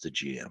I was the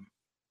GM.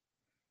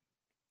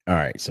 All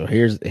right, so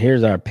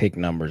here's our pick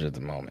numbers at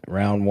the moment.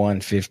 Round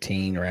 1,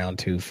 15, round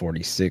 2,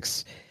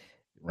 46,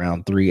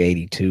 round 3,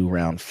 82,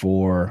 round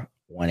 4,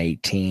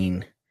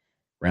 118,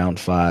 round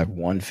 5,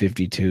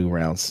 152,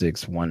 round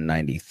 6,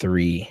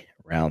 193,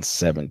 round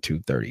 7,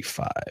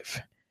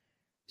 235.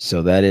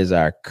 So that is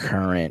our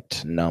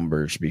current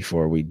numbers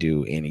before we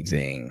do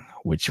anything,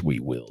 which we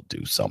will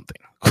do something,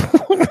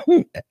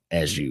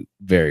 as you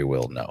very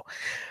well know.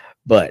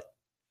 But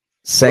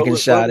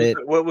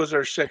what was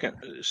our second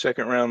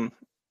round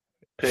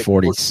pick?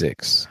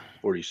 46.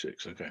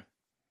 46,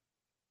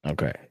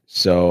 Okay.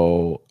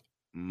 So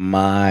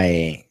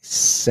my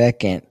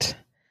second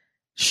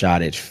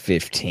shot at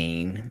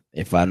 15,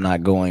 if I'm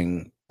not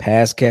going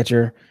pass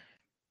catcher,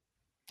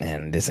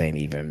 and this ain't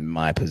even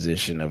my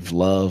position of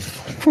love,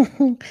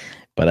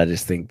 but I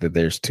just think that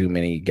there's too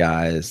many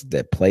guys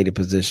that play the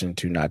position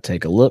to not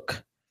take a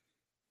look.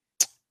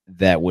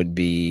 That would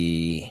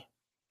be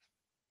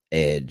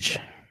edge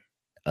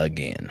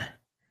again.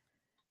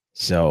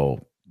 So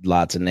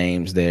lots of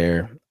names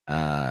there.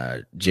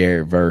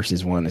 Jared Verse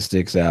is one that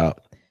sticks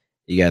out.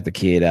 You got the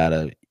kid out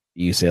of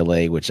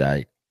UCLA, which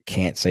I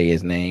can't say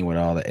his name with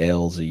all the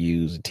L's, the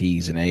U's, the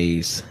T's, and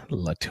A's.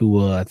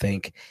 Latua, I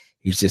think.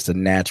 He's just a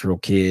natural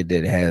kid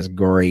that has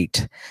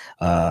great,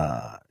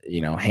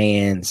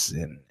 hands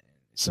and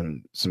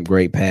some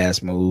great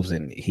pass moves,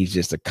 and he's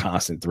just a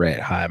constant threat,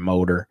 high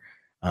motor.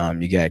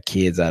 You got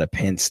kids out of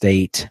Penn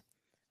State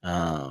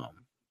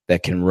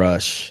that can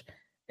rush.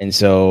 And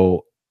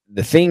so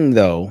the thing,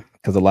 though,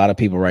 because a lot of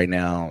people right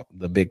now,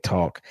 the big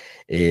talk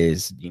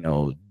is,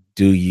 do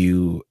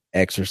you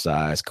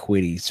exercise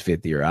Quiddy's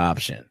fifth-year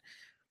option?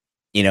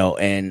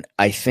 And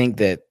I think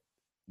that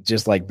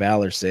just like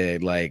Ballard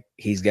said, like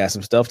he's got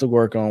some stuff to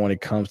work on when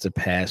it comes to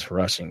pass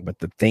rushing. But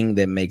the thing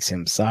that makes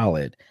him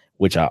solid,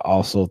 which I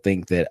also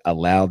think that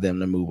allowed them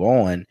to move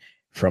on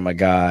from a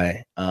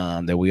guy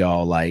that we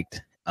all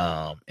liked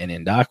and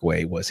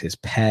Ndakwe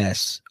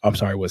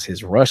was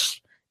his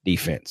rush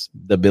defense,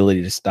 the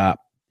ability to stop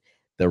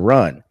the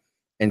run.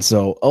 And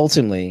so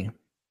ultimately,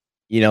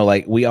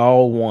 like we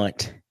all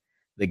want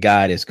the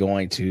guy that's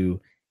going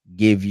to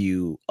give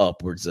you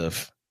upwards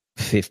of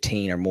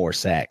 15 or more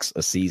sacks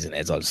a season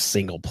as a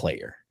single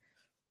player.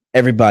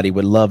 Everybody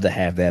would love to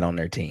have that on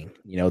their team.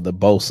 The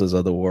Bosas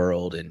of the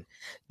world and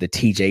the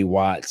TJ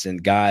Watts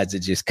and guys that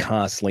just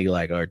constantly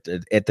like are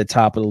at the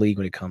top of the league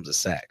when it comes to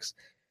sacks.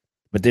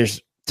 But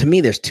there's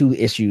two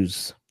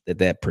issues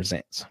that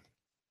presents.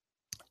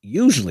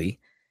 Usually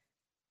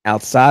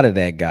outside of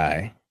that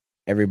guy,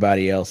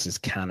 everybody else is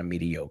kind of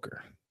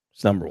mediocre.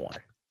 It's number one.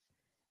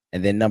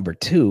 And then number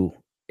two,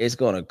 it's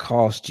going to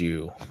cost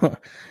you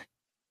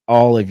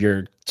all of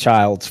your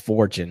child's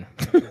fortune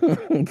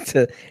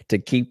to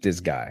keep this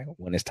guy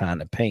when it's time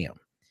to pay him.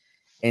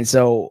 And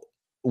so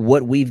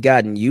what we've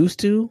gotten used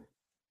to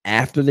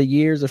after the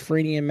years of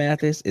Freeney and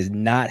Mathis is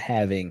not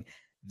having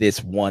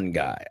this one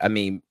guy. I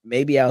mean,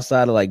 maybe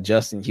outside of like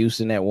Justin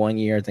Houston that 1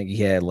 year, I think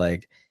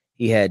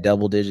he had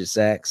double-digit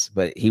sacks,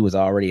 but he was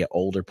already an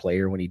older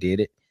player when he did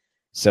it.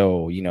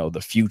 So,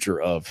 the future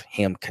of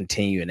him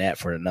continuing that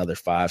for another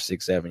 5,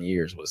 6, 7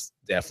 years was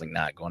definitely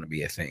not going to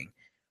be a thing.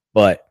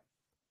 But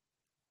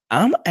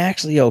I'm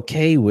actually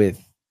okay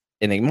with,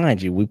 and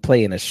mind you, we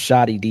play in a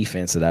shoddy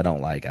defense that I don't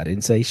like. I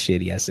didn't say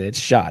shitty. I said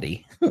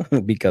shoddy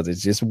because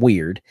it's just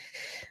weird.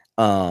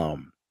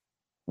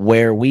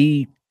 Where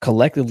we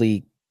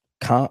collectively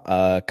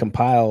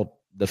compiled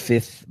the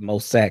fifth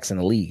most sacks in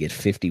the league at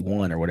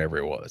 51 or whatever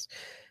it was.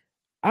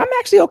 I'm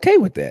actually okay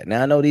with that.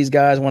 Now, I know these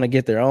guys want to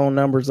get their own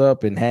numbers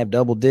up and have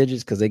double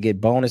digits because they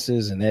get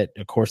bonuses and that,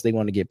 of course, they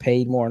want to get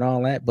paid more and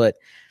all that. But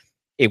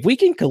if we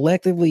can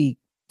collectively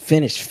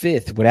finish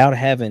fifth without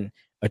having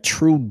a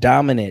true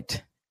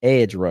dominant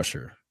edge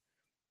rusher,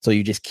 so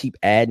you just keep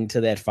adding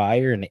to that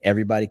fire and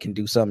everybody can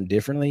do something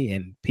differently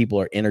and people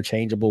are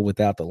interchangeable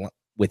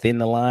within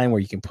the line where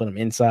you can put them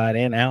inside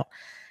and out,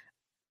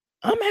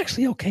 I'm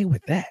actually okay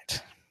with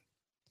that.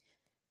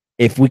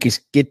 If we could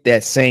get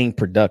that same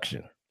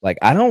production. Like,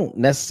 I don't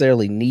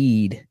necessarily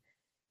need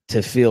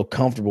to feel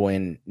comfortable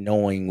in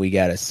knowing we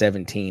got a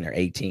 17 or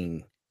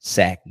 18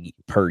 sack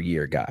per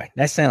year guy.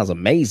 That sounds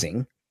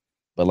amazing.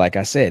 But like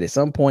I said, at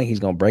some point, he's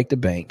going to break the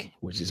bank,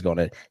 which is going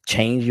to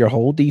change your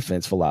whole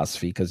defense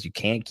philosophy because you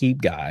can't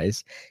keep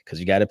guys because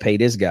you got to pay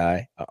this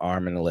guy an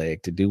arm and a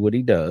leg to do what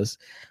he does.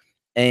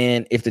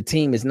 And if the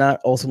team is not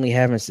ultimately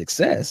having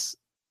success,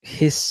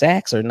 his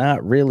sacks are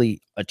not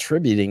really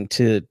attributing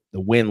to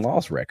the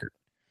win-loss record.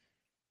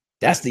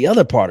 That's the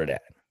other part of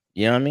that.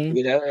 You know what I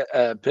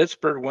mean?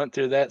 Pittsburgh went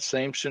through that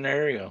same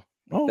scenario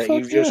that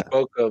you just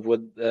spoke of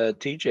with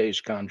TJ's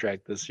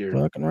contract this year.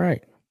 Fucking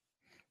right.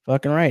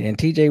 And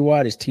TJ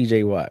Watt is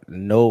TJ Watt.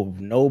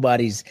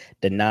 Nobody's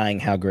denying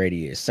how great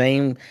he is.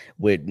 Same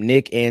with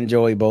Nick and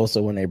Joey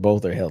Bosa when they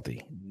both are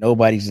healthy.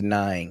 Nobody's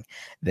denying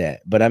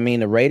that. But I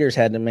mean, the Raiders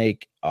had to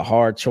make a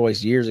hard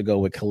choice years ago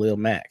with Khalil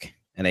Mack,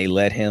 and they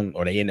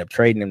ended up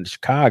trading him to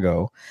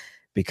Chicago.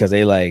 Because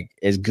they like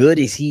as good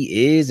as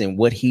he is and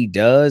what he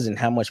does and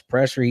how much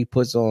pressure he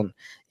puts on,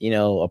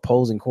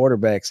 opposing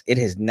quarterbacks, it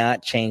has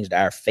not changed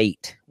our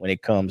fate when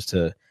it comes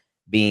to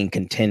being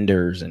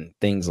contenders and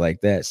things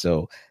like that.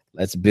 So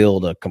let's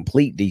build a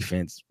complete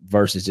defense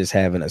versus just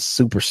having a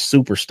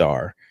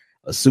superstar,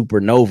 a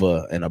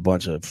supernova, and a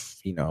bunch of,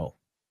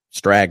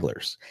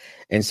 stragglers.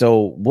 And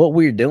so what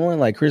we're doing,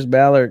 like Chris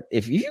Ballard,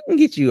 if you can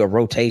get you a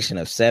rotation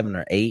of 7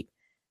 or 8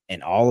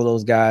 and all of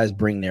those guys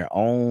bring their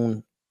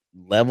own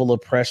level of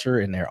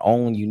pressure in their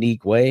own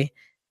unique way,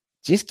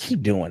 just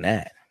keep doing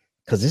that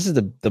because this is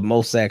the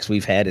most sacks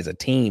we've had as a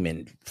team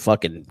and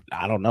fucking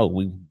I don't know,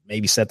 we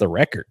maybe set the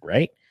record,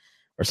 right,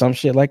 or some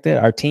shit like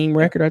that. Our team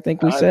record, I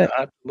think we set.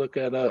 I have to look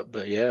that up,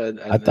 but yeah,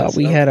 I thought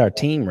we had our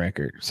team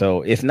record,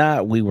 so if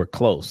not, we were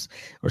close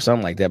or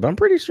something like that. But I'm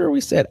pretty sure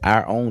we set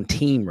our own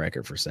team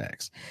record for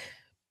sacks.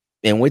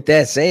 And with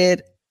that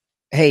said,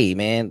 hey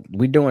man,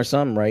 we're doing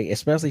something right,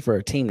 especially for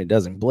a team that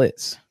doesn't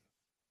blitz.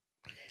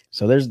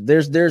 So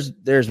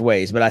there's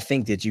ways, but I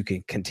think that you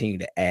can continue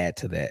to add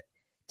to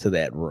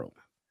that room,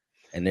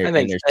 and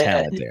there's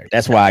talent there.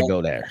 That's why I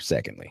go there.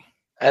 Secondly,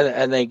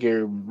 I think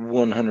you're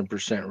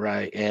 100%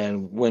 right.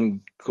 And when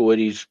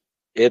Coedy's,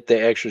 if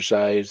they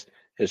exercise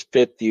his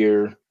fifth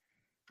year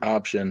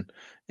option,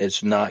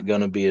 it's not going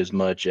to be as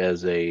much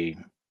as a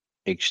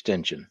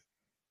extension.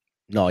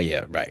 No,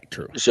 yeah, right,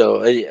 true.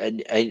 So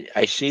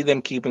I see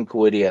them keeping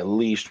Coedy at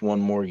least one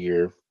more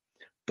year,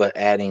 but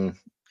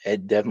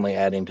definitely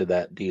adding to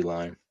that D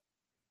line.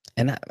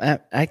 And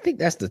I think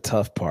that's the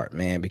tough part,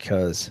 man,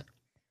 because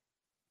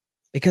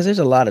there's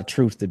a lot of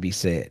truth to be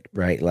said,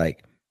 right?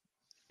 Like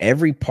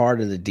every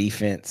part of the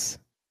defense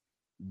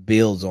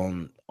builds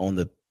on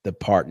the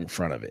part in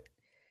front of it.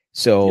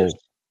 Yes. So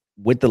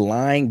with the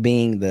line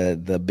being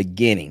the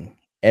beginning,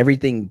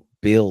 everything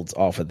builds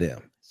off of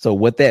them. So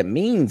what that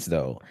means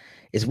though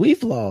is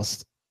we've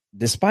lost,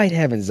 despite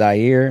having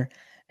Zaire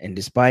and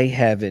despite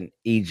having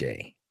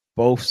EJ,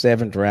 both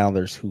seventh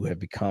rounders who have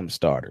become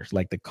starters.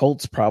 Like the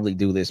Colts probably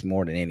do this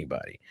more than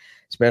anybody,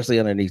 especially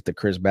underneath the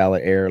Chris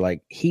Ballard era.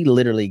 Like he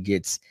literally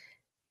gets,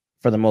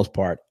 for the most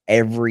part,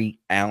 every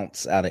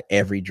ounce out of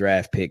every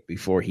draft pick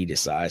before he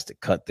decides to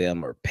cut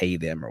them or pay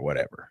them or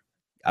whatever.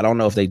 I don't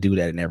know if they do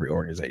that in every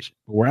organization.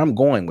 But where I'm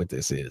going with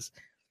this is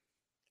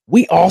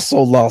we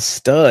also lost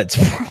studs.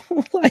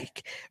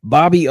 Like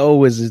Bobby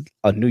O is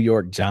a New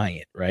York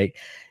Giant, right?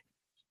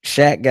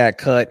 Shaq got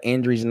cut,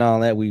 injuries and all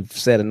that. We've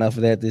said enough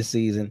of that this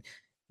season.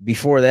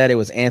 Before that, it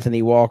was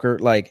Anthony Walker.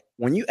 Like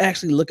when you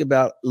actually look at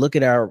our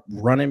our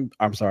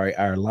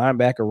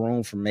linebacker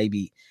room from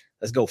maybe,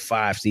 let's go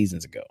 5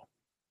 seasons ago.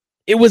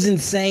 It was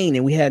insane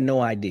and we had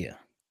no idea.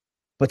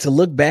 But to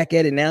look back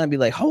at it now and be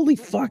like, holy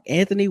fuck,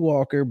 Anthony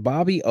Walker,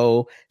 Bobby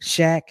O,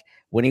 Shaq,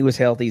 when he was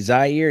healthy,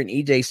 Zaire and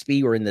EJ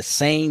Speed were in the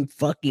same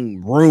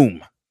fucking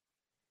room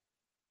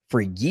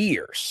for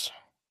years.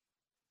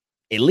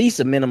 At least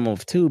a minimum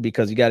of 2,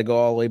 because you got to go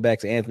all the way back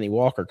to Anthony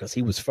Walker because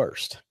he was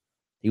first.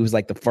 He was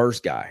like the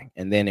first guy.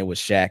 And then it was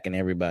Shaq and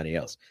everybody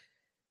else.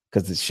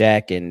 Because it's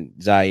Shaq and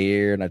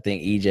Zaire, and I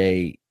think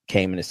EJ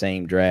came in the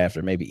same draft,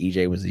 or maybe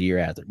EJ was the year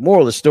after.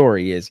 Moral of the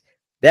story is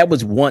that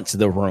was once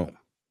the room,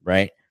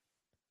 right?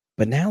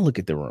 But now look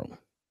at the room.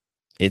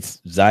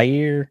 It's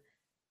Zaire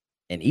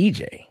and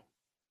EJ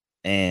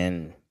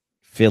and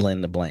fill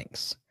in the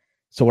blanks.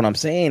 So what I'm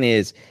saying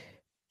is,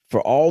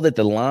 for all that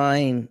the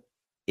line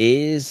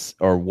is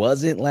or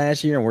wasn't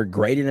last year, and we're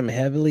grading them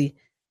heavily,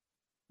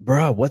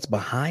 bro, what's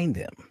behind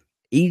them?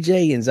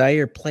 EJ and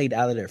Zaire played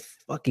out of their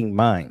fucking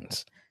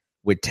minds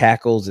with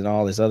tackles and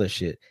all this other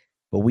shit.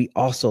 But we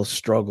also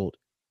struggled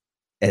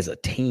as a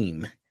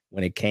team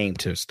when it came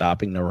to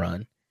stopping the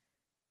run,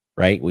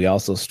 right? We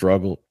also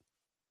struggled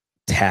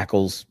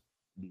tackles,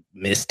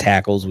 missed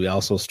tackles. We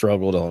also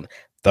struggled on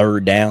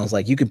third downs.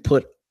 Like you can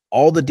put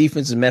all the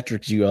defensive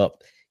metrics you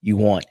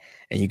want,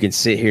 and you can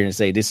sit here and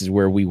say, this is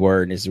where we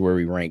were, and this is where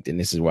we ranked, and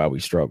this is why we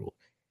struggled.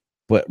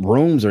 But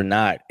rooms are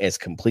not as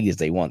complete as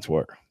they once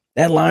were.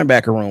 That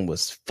linebacker room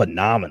was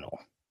phenomenal.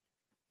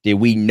 Did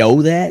we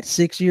know that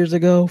 6 years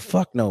ago?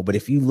 Fuck no. But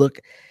if you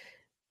look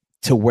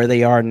to where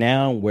they are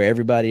now, where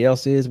everybody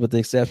else is, with the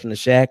exception of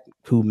Shaq,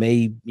 who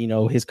may,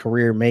 his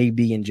career may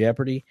be in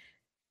jeopardy,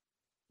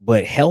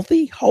 but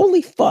healthy,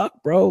 holy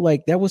fuck, bro.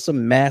 Like that was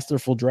some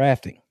masterful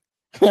drafting.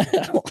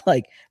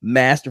 Like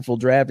masterful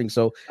drafting.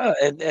 So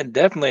and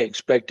definitely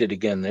expected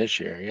again this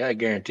year. Yeah, I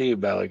guarantee you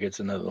Ballard gets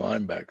another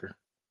linebacker.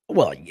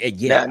 well,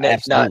 yeah,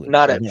 absolutely.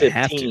 Not You're at gonna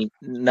have to. 15,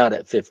 not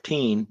at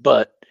 15,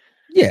 but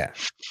Yeah,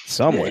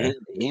 somewhere. yeah,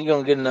 he's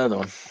gonna get another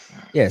one.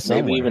 Yeah,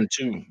 somewhere. Maybe even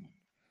 2.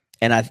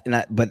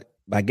 But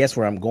I guess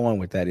where I'm going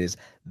with that is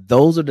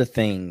those are the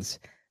things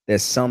that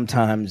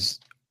sometimes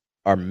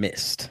are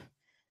missed.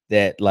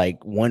 That like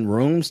when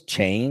rooms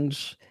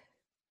change,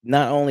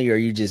 not only are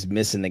you just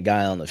missing the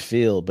guy on the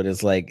field, but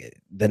it's like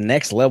the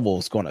next level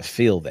is going to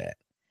feel that.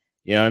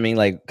 You know what I mean?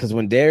 Like, because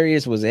when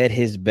Darius was at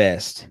his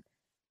best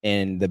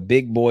and the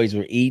big boys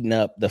were eating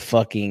up the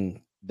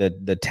fucking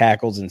the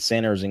tackles and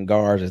centers and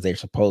guards as they're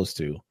supposed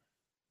to,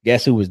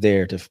 guess who was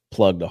there to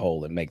plug the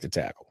hole and make the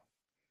tackle?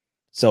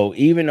 So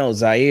even though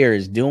Zaire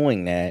is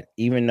doing that,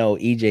 even though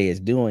EJ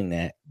is doing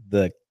that,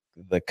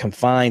 the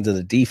confines of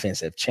the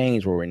defense have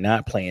changed where we're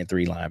not playing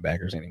 3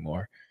 linebackers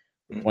anymore.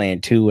 We're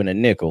playing 2 and a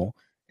nickel.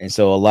 And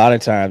so a lot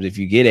of times if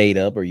you get 8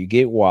 up or you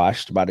get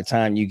washed, by the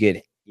time you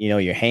get,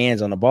 your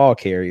hands on the ball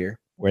carrier,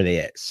 where they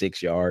at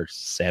 6 yards,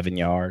 7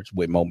 yards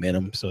with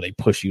momentum. So they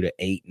push you to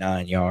 8,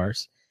 9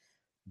 yards.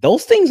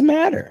 Those things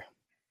matter.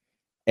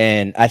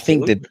 And I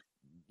think that,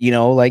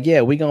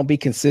 we're going to be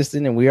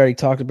consistent. And we already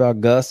talked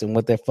about Gus and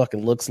what that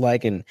fucking looks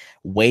like and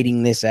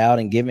waiting this out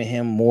and giving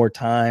him more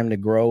time to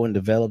grow and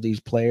develop these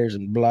players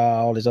and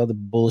blah, all this other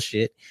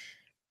bullshit.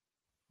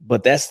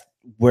 But that's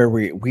where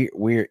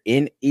we're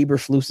in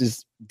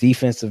Eberflus's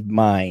defensive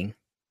mind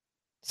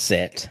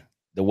set,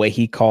 the way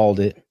he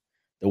called it,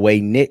 the way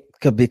Nick,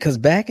 because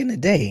back in the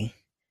day,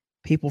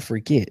 people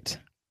forget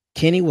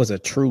Kenny was a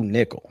true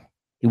nickel.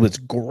 He was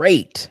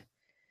great.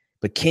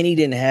 But Kenny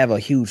didn't have a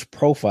huge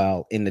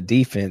profile in the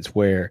defense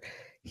where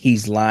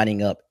he's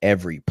lining up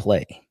every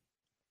play.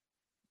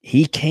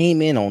 He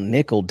came in on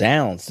nickel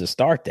downs to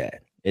start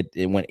that.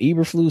 When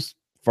Eberflus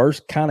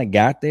first kind of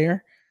got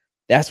there,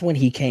 that's when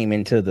he came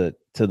into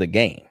the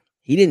game.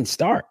 He didn't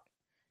start.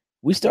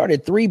 We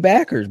started 3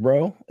 backers,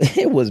 bro.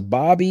 It was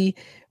Bobby.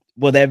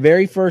 Well, that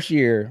very first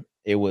year,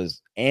 it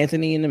was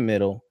Anthony in the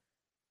middle.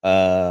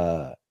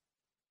 And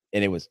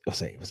it was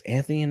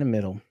Anthony in the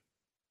middle.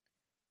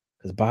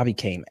 Because Bobby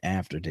came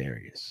after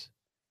Darius.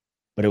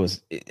 But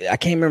I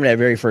can't remember that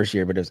very first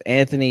year, but it was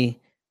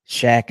Anthony,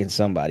 Shaq and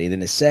somebody. And then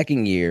the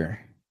second year,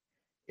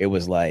 it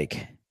was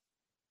like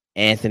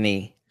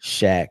Anthony,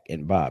 Shaq,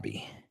 and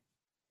Bobby.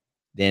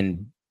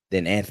 Then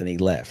Anthony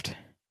left.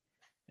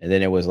 And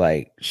then it was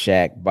like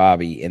Shaq,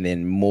 Bobby, and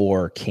then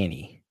more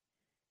Kenny.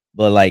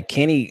 But like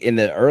Kenny in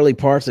the early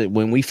parts of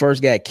when we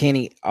first got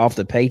Kenny off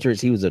the Patriots,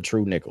 he was a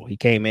true nickel. He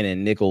came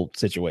in nickel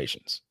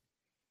situations.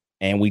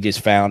 And we just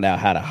found out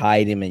how to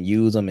hide him and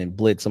use him and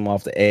blitz him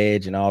off the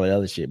edge and all that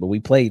other shit. But we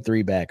played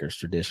three backers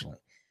traditionally.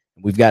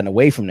 We've gotten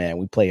away from that.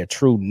 We play a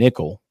true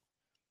nickel,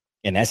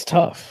 and that's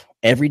tough.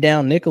 Every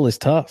down nickel is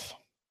tough.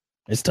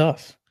 It's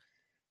tough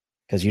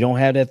because you don't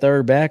have that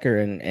third backer.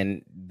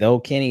 And though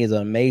Kenny is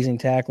an amazing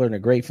tackler and a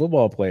great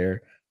football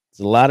player,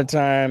 there's a lot of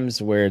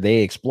times where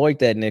they exploit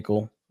that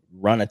nickel,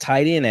 run a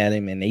tight end at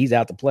him, and he's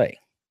out to play.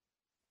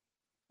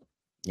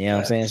 You know what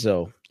I'm saying?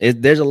 So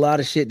there's a lot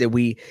of shit that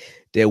we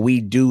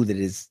do that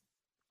is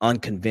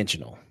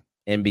unconventional.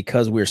 And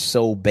because we're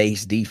so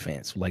base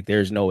defense, like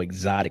there's no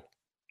exotic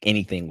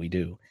anything we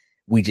do.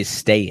 We just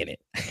stay in it.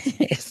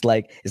 It's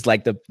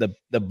like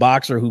the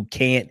boxer who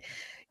can't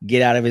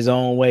get out of his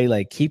own way.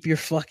 Like, keep your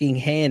fucking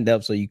hand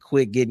up so you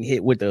quit getting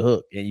hit with the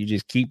hook and you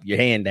just keep your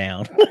hand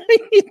down.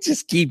 You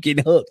just keep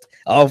getting hooked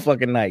all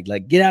fucking night.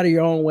 Like, get out of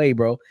your own way,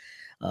 bro.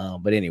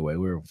 But anyway,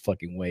 we're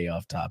fucking way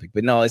off topic.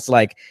 But no, it's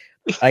like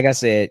I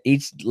said,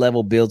 each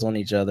level builds on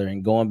each other.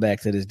 And going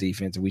back to this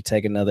defense, we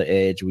take another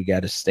edge. We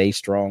got to stay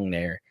strong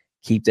there.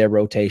 Keep that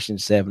rotation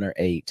 7 or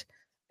 8.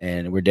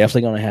 And we're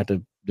definitely going to have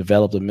to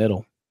develop the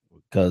middle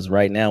because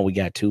right now we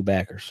got two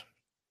backers.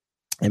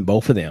 And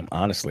both of them,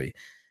 honestly,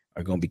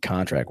 are going to be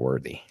contract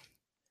worthy.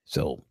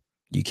 So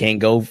you can't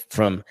go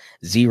from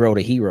zero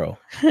to hero.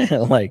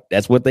 Like,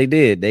 that's what they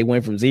did. They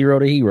went from zero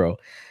to hero.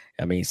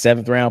 I mean,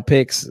 7th round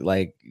picks,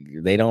 like,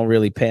 they don't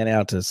really pan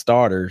out to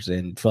starters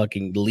and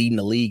fucking leading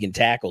the league in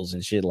tackles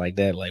and shit like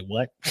that. Like,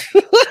 what?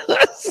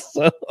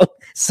 So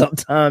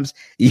sometimes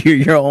you're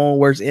your own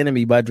worst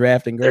enemy by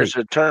drafting great. There's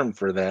a term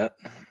for that.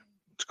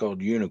 It's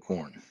called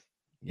unicorn.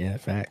 Yeah,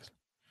 facts.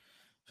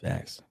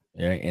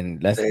 Yeah,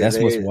 and that's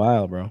what's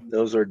wild, bro.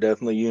 Those are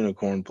definitely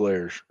unicorn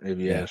players, if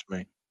you ask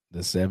me. The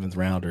 7th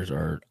rounders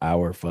are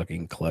our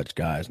fucking clutch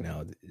guys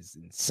now. It's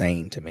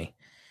insane to me.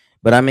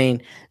 But I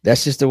mean,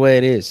 that's just the way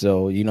it is.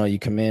 So, you know, you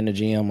commend the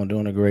GM on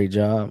doing a great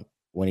job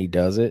when he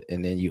does it,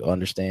 and then you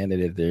understand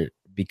that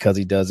because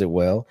he does it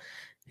well,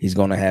 he's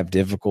going to have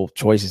difficult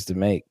choices to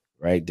make,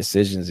 right?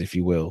 Decisions, if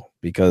you will,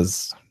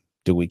 because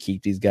do we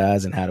keep these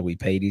guys and how do we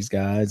pay these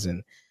guys?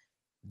 And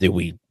do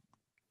we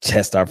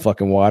test our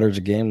fucking waters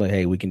again? Like,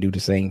 hey, we can do the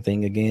same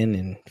thing again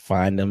and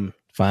find them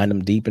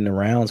deep in the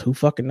rounds. Who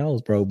fucking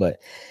knows, bro? But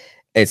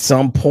at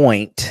some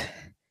point,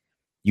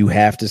 you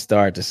have to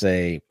start to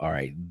say, all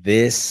right,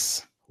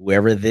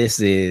 whoever this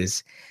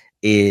is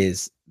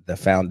the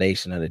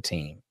foundation of the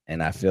team.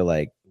 And I feel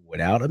like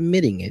without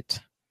admitting it,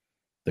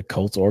 the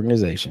Colts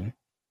organization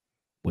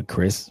with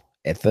Chris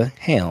at the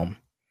helm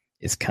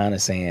is kind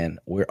of saying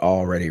we're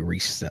already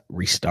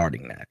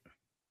restarting that.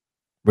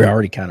 We're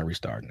already kind of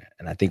restarting it.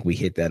 And I think we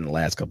hit that in the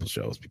last couple of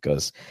shows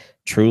because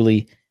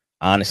truly,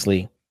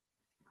 honestly,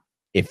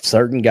 if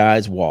certain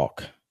guys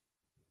walk,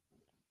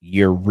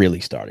 you're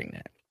really starting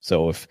that.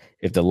 So if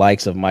the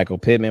likes of Michael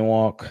Pittman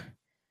walk,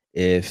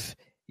 if,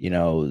 you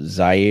know,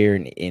 Zaire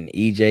and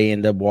EJ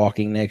end up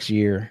walking next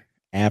year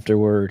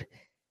afterward,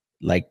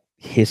 like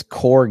his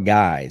core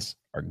guys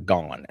are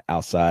gone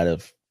outside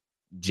of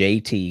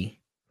JT,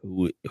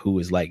 who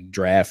is like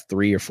draft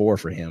 3 or 4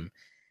 for him,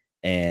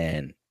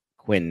 and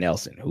Quentin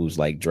Nelson, who's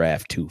like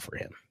draft 2 for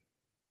him.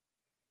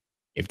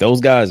 If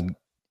those guys,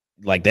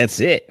 like, that's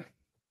it.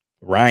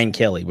 Ryan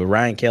Kelly, but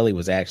Ryan Kelly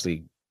was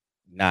actually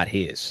not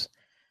his.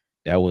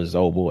 That was,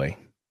 oh boy,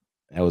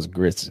 that was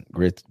Grip.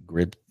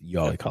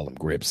 Y'all call him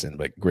Gripson,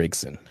 but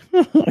Grigson.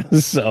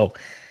 So,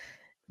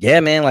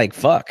 yeah, man, like,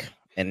 fuck.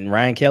 And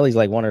Ryan Kelly's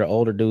like one of the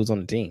older dudes on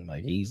the team.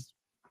 Like, he's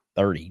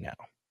 30 now.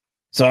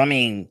 So, I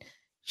mean,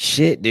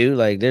 shit, dude.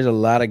 Like, there's a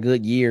lot of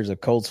good years of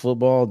Colts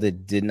football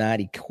that did not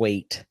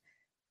equate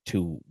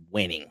to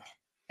winning.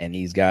 And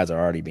these guys are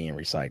already being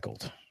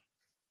recycled.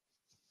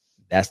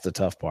 That's the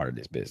tough part of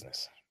this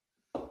business.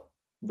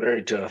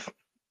 Very tough.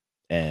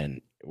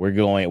 And we're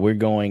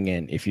going,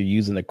 and if you're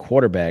using the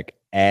quarterback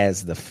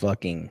as the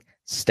fucking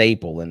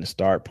staple and the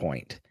start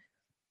point,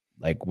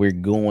 like, we're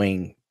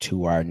going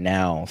to our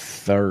now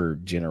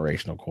 3rd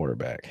generational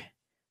quarterback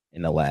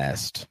in the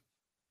last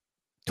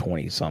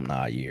 20-something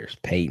odd years.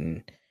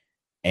 Peyton,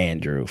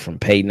 Andrew, from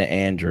Peyton to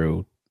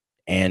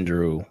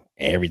Andrew,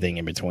 everything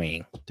in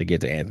between to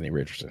get to Anthony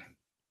Richardson.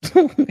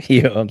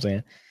 You know what I'm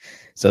saying?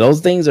 So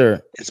those things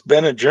are. It's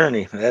been a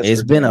journey.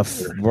 It's been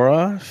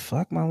bruh.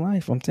 Fuck my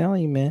life. I'm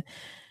telling you, man.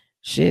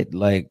 Shit,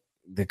 like,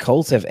 the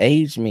Colts have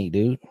aged me,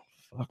 dude.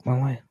 Fuck my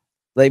life.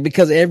 Like,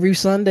 because every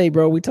Sunday,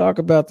 bro, we talk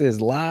about this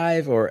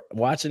live or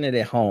watching it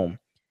at home.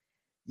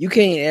 You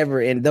can't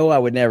ever, and though I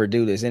would never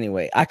do this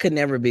anyway, I could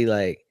never be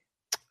like,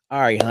 all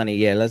right, honey,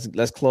 yeah,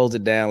 let's close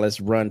it down.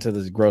 Let's run to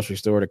the grocery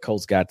store. The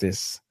Colts got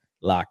this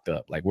locked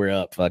up. Like, we're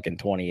up fucking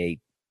 28-0.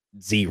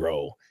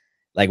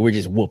 Like we're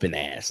just whooping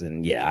ass.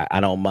 And yeah, I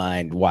don't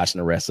mind watching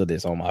the rest of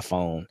this on my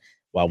phone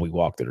while we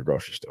walk through the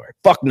grocery store.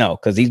 Fuck no,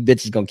 because these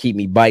bitches gonna keep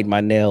me biting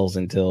my nails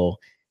until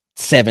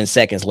 7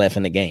 seconds left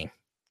in the game.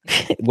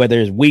 Whether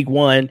it's week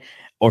 1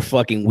 or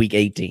fucking week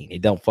 18,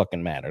 it don't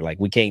fucking matter. Like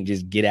we can't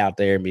just get out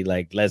there and be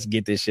like, let's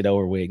get this shit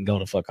over with and go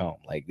the fuck home.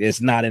 Like it's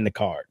not in the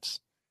cards.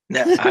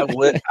 Now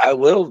I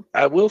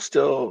will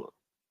still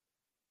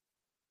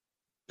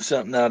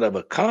something out of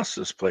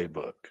Acosta's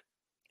playbook.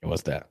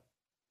 What's that?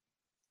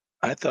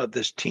 I thought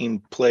this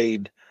team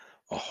played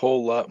a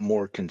whole lot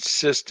more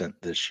consistent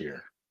this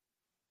year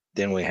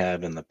than we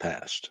have in the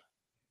past.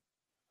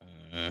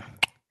 I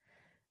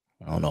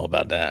don't know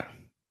about that.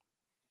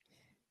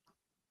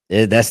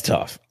 That's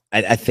tough.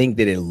 I think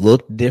that it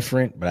looked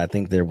different, but I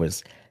think there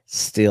was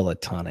still a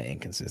ton of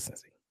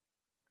inconsistency.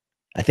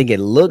 I think it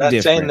looked Not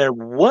different. saying there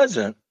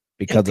wasn't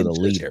because of the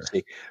leader,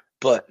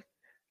 but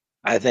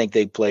I think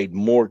they played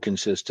more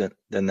consistent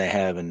than they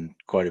have in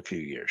quite a few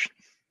years.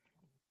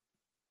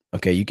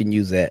 Okay, you can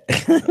use that.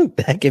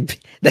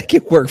 that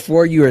can work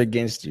for you or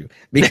against you,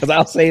 because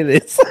I'll say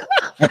this: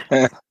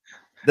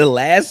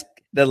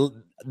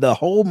 the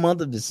whole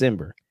month of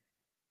December,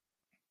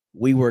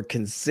 we were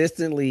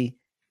consistently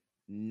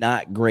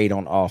not great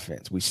on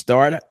offense. We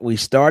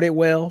started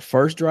well,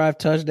 first drive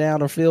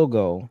touchdown or field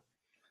goal,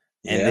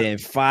 and then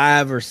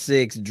 5 or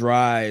 6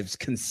 drives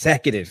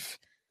consecutive,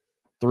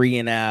 3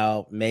 and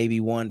out, maybe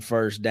 1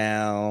 first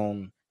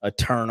down, a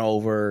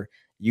turnover,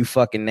 you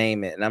fucking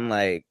name it. And I'm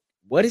like,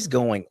 what is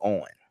going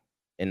on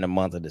in the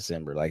month of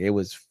December? Like, it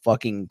was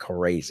fucking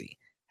crazy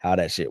how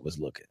that shit was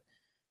looking.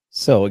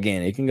 So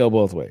again, it can go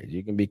both ways.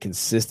 You can be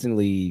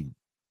consistently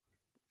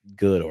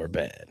good or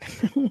bad,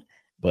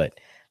 but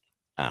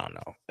I don't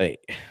know. Hey.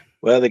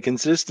 Well, the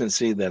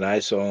consistency that I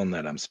saw and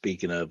that I'm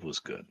speaking of was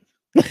good.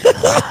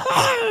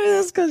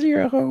 That's because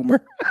you're a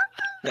homer.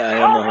 Yeah, I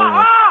am a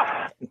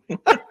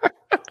homer.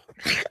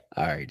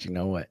 All right, you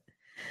know what?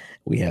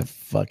 We have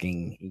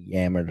fucking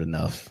yammered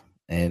enough.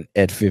 And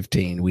at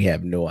 15, we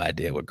have no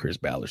idea what Chris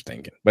Ballard's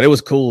thinking. But it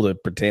was cool to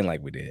pretend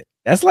like we did.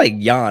 That's like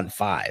yawn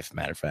 5,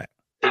 matter of fact.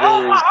 It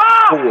is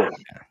 4.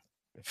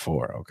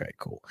 4. Okay,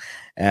 cool.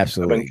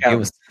 Absolutely.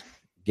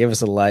 Give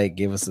us a like,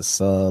 give us a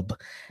sub.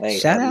 Hey,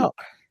 shout out.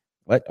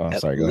 What? Oh,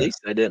 sorry. At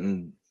least I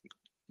didn't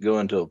go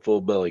into a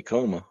full belly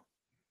coma.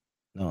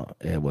 No,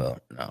 no,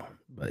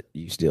 but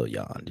you still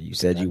yawned. You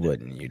said you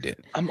wouldn't, and you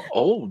didn't. I'm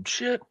old.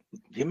 Shit.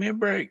 Give me a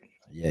break.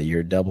 Yeah,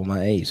 you're double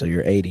my age, so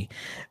you're 80.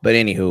 But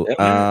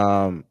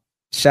anywho,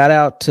 shout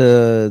out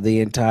to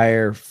the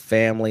entire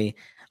family.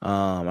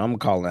 I'm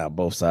calling out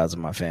both sides of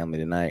my family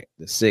tonight.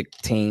 The sick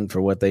team for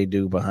what they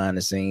do behind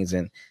the scenes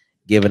and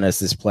giving us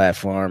this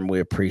platform. We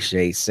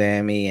appreciate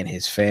Sammy and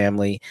his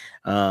family,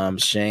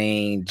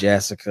 Shane,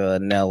 Jessica,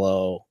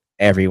 Nello,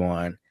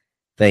 everyone.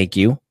 Thank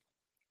you.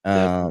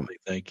 Definitely,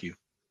 thank you.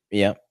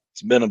 Yep.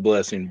 It's been a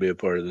blessing to be a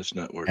part of this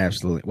network.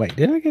 Absolutely. Wait,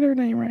 did I get her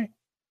name right?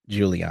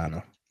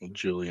 Juliana.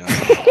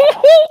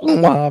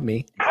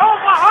 Mommy.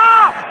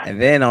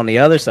 And then on the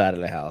other side of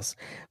the house,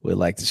 we'd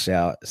like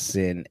to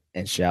send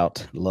and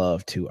shout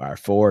love to our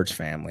Forge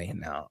family.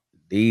 Now,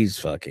 these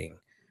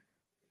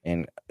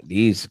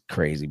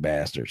crazy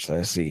bastards.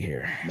 Let's see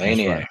here.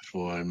 Maniac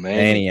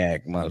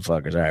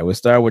motherfuckers. All right, we'll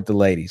start with the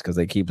ladies because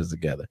they keep us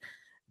together.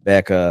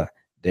 Becca,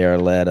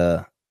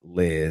 Daryletta,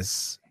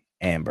 Liz,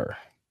 Amber.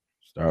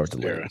 Start with the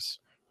ladies.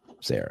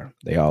 Sarah.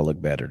 They all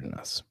look better than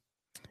us.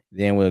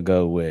 Then we'll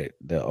go with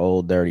the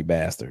old dirty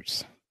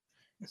bastards.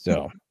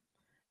 So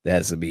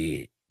that'll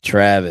be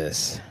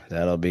Travis.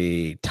 That'll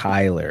be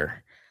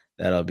Tyler.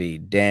 That'll be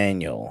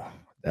Daniel.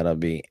 That'll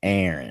be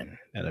Aaron.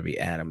 That'll be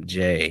Adam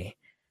J.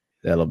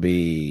 That'll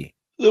be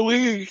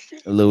Luis.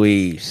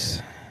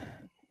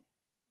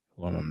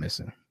 What am I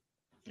missing?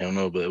 I don't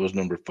know, but it was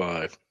number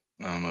 5.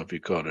 I don't know if you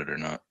caught it or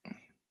not.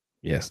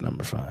 Yes,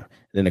 number 5.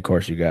 Then, of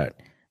course, you got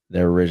the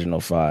original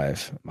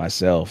 5.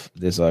 Myself,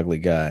 this ugly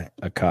guy,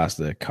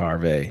 Acosta,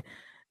 Carve,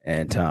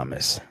 and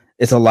Thomas.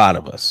 It's a lot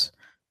of us.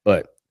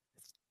 But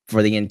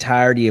for the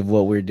entirety of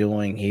what we're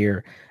doing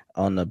here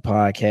on the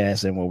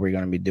podcast and what we're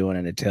going to be doing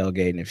in the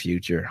tailgate in the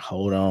future,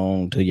 hold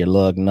on to your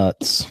lug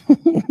nuts.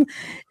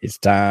 It's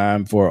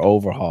time for an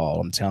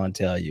overhaul. I'm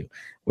tell you,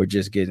 we're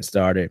just getting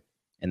started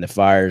and the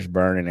fire's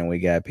burning and we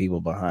got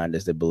people behind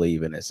us that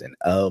believe in us. And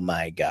oh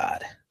my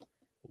God,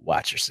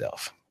 watch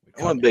yourself.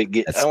 I want to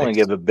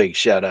give a big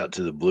shout out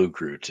to the Blue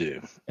Crew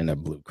too. And the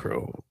Blue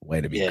Crew,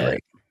 way to be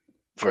great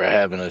for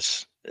having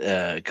us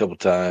a couple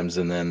times,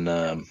 and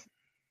then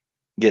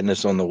getting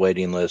us on the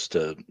waiting list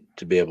to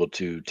be able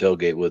to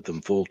tailgate with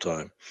them full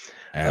time.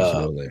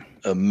 Absolutely,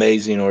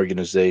 amazing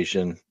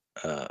organization,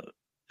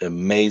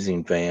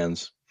 amazing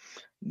fans.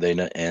 They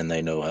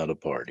know how to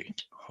party.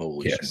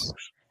 Holy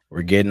smokes!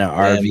 We're getting an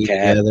RV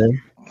together.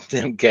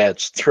 Them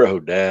cats throw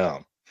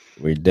down.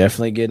 We're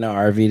definitely getting an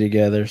RV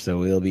together, so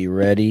we'll be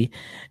ready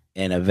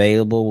and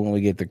available when we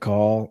get the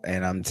call.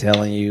 And I'm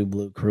telling you,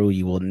 Blue Crew,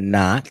 you will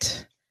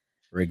not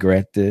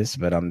regret this,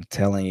 but I'm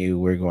telling you,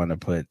 we're going to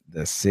put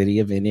the city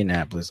of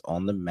Indianapolis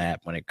on the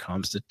map when it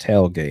comes to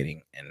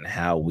tailgating and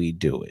how we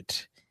do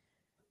it.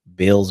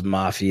 Bills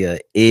Mafia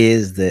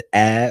is the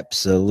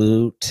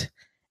absolute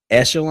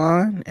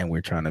echelon, and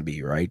we're trying to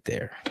be right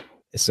there,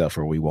 except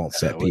for we won't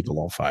set people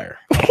on fire.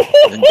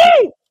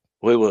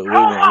 We want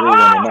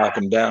to knock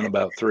them down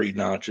about 3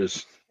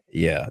 notches.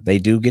 Yeah, they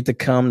do get to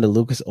come to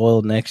Lucas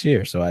Oil next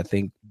year, so I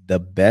think the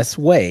best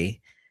way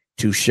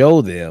to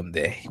show them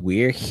that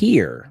we're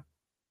here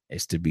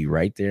is to be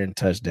right there in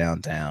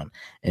touchdown town,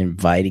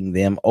 inviting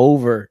them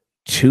over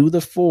to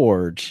the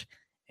Forge,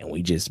 and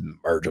we just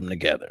merge them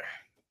together.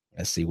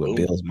 Let's see what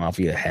Bills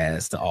Mafia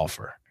has to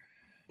offer.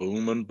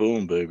 Boom and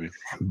boom, baby.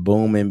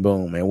 Boom and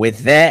boom. And with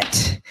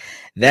that,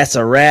 that's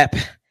a wrap.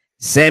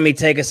 Sammy,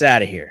 take us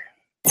out of here.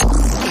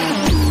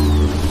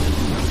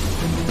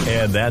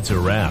 And that's a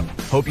wrap.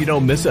 Hope you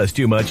don't miss us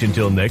too much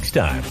until next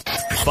time.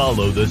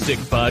 Follow the Sick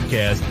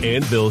Podcast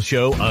and Bill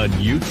Show on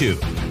YouTube,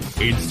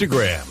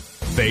 Instagram,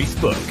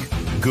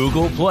 Facebook,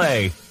 Google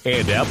Play,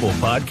 and Apple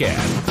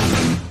Podcasts.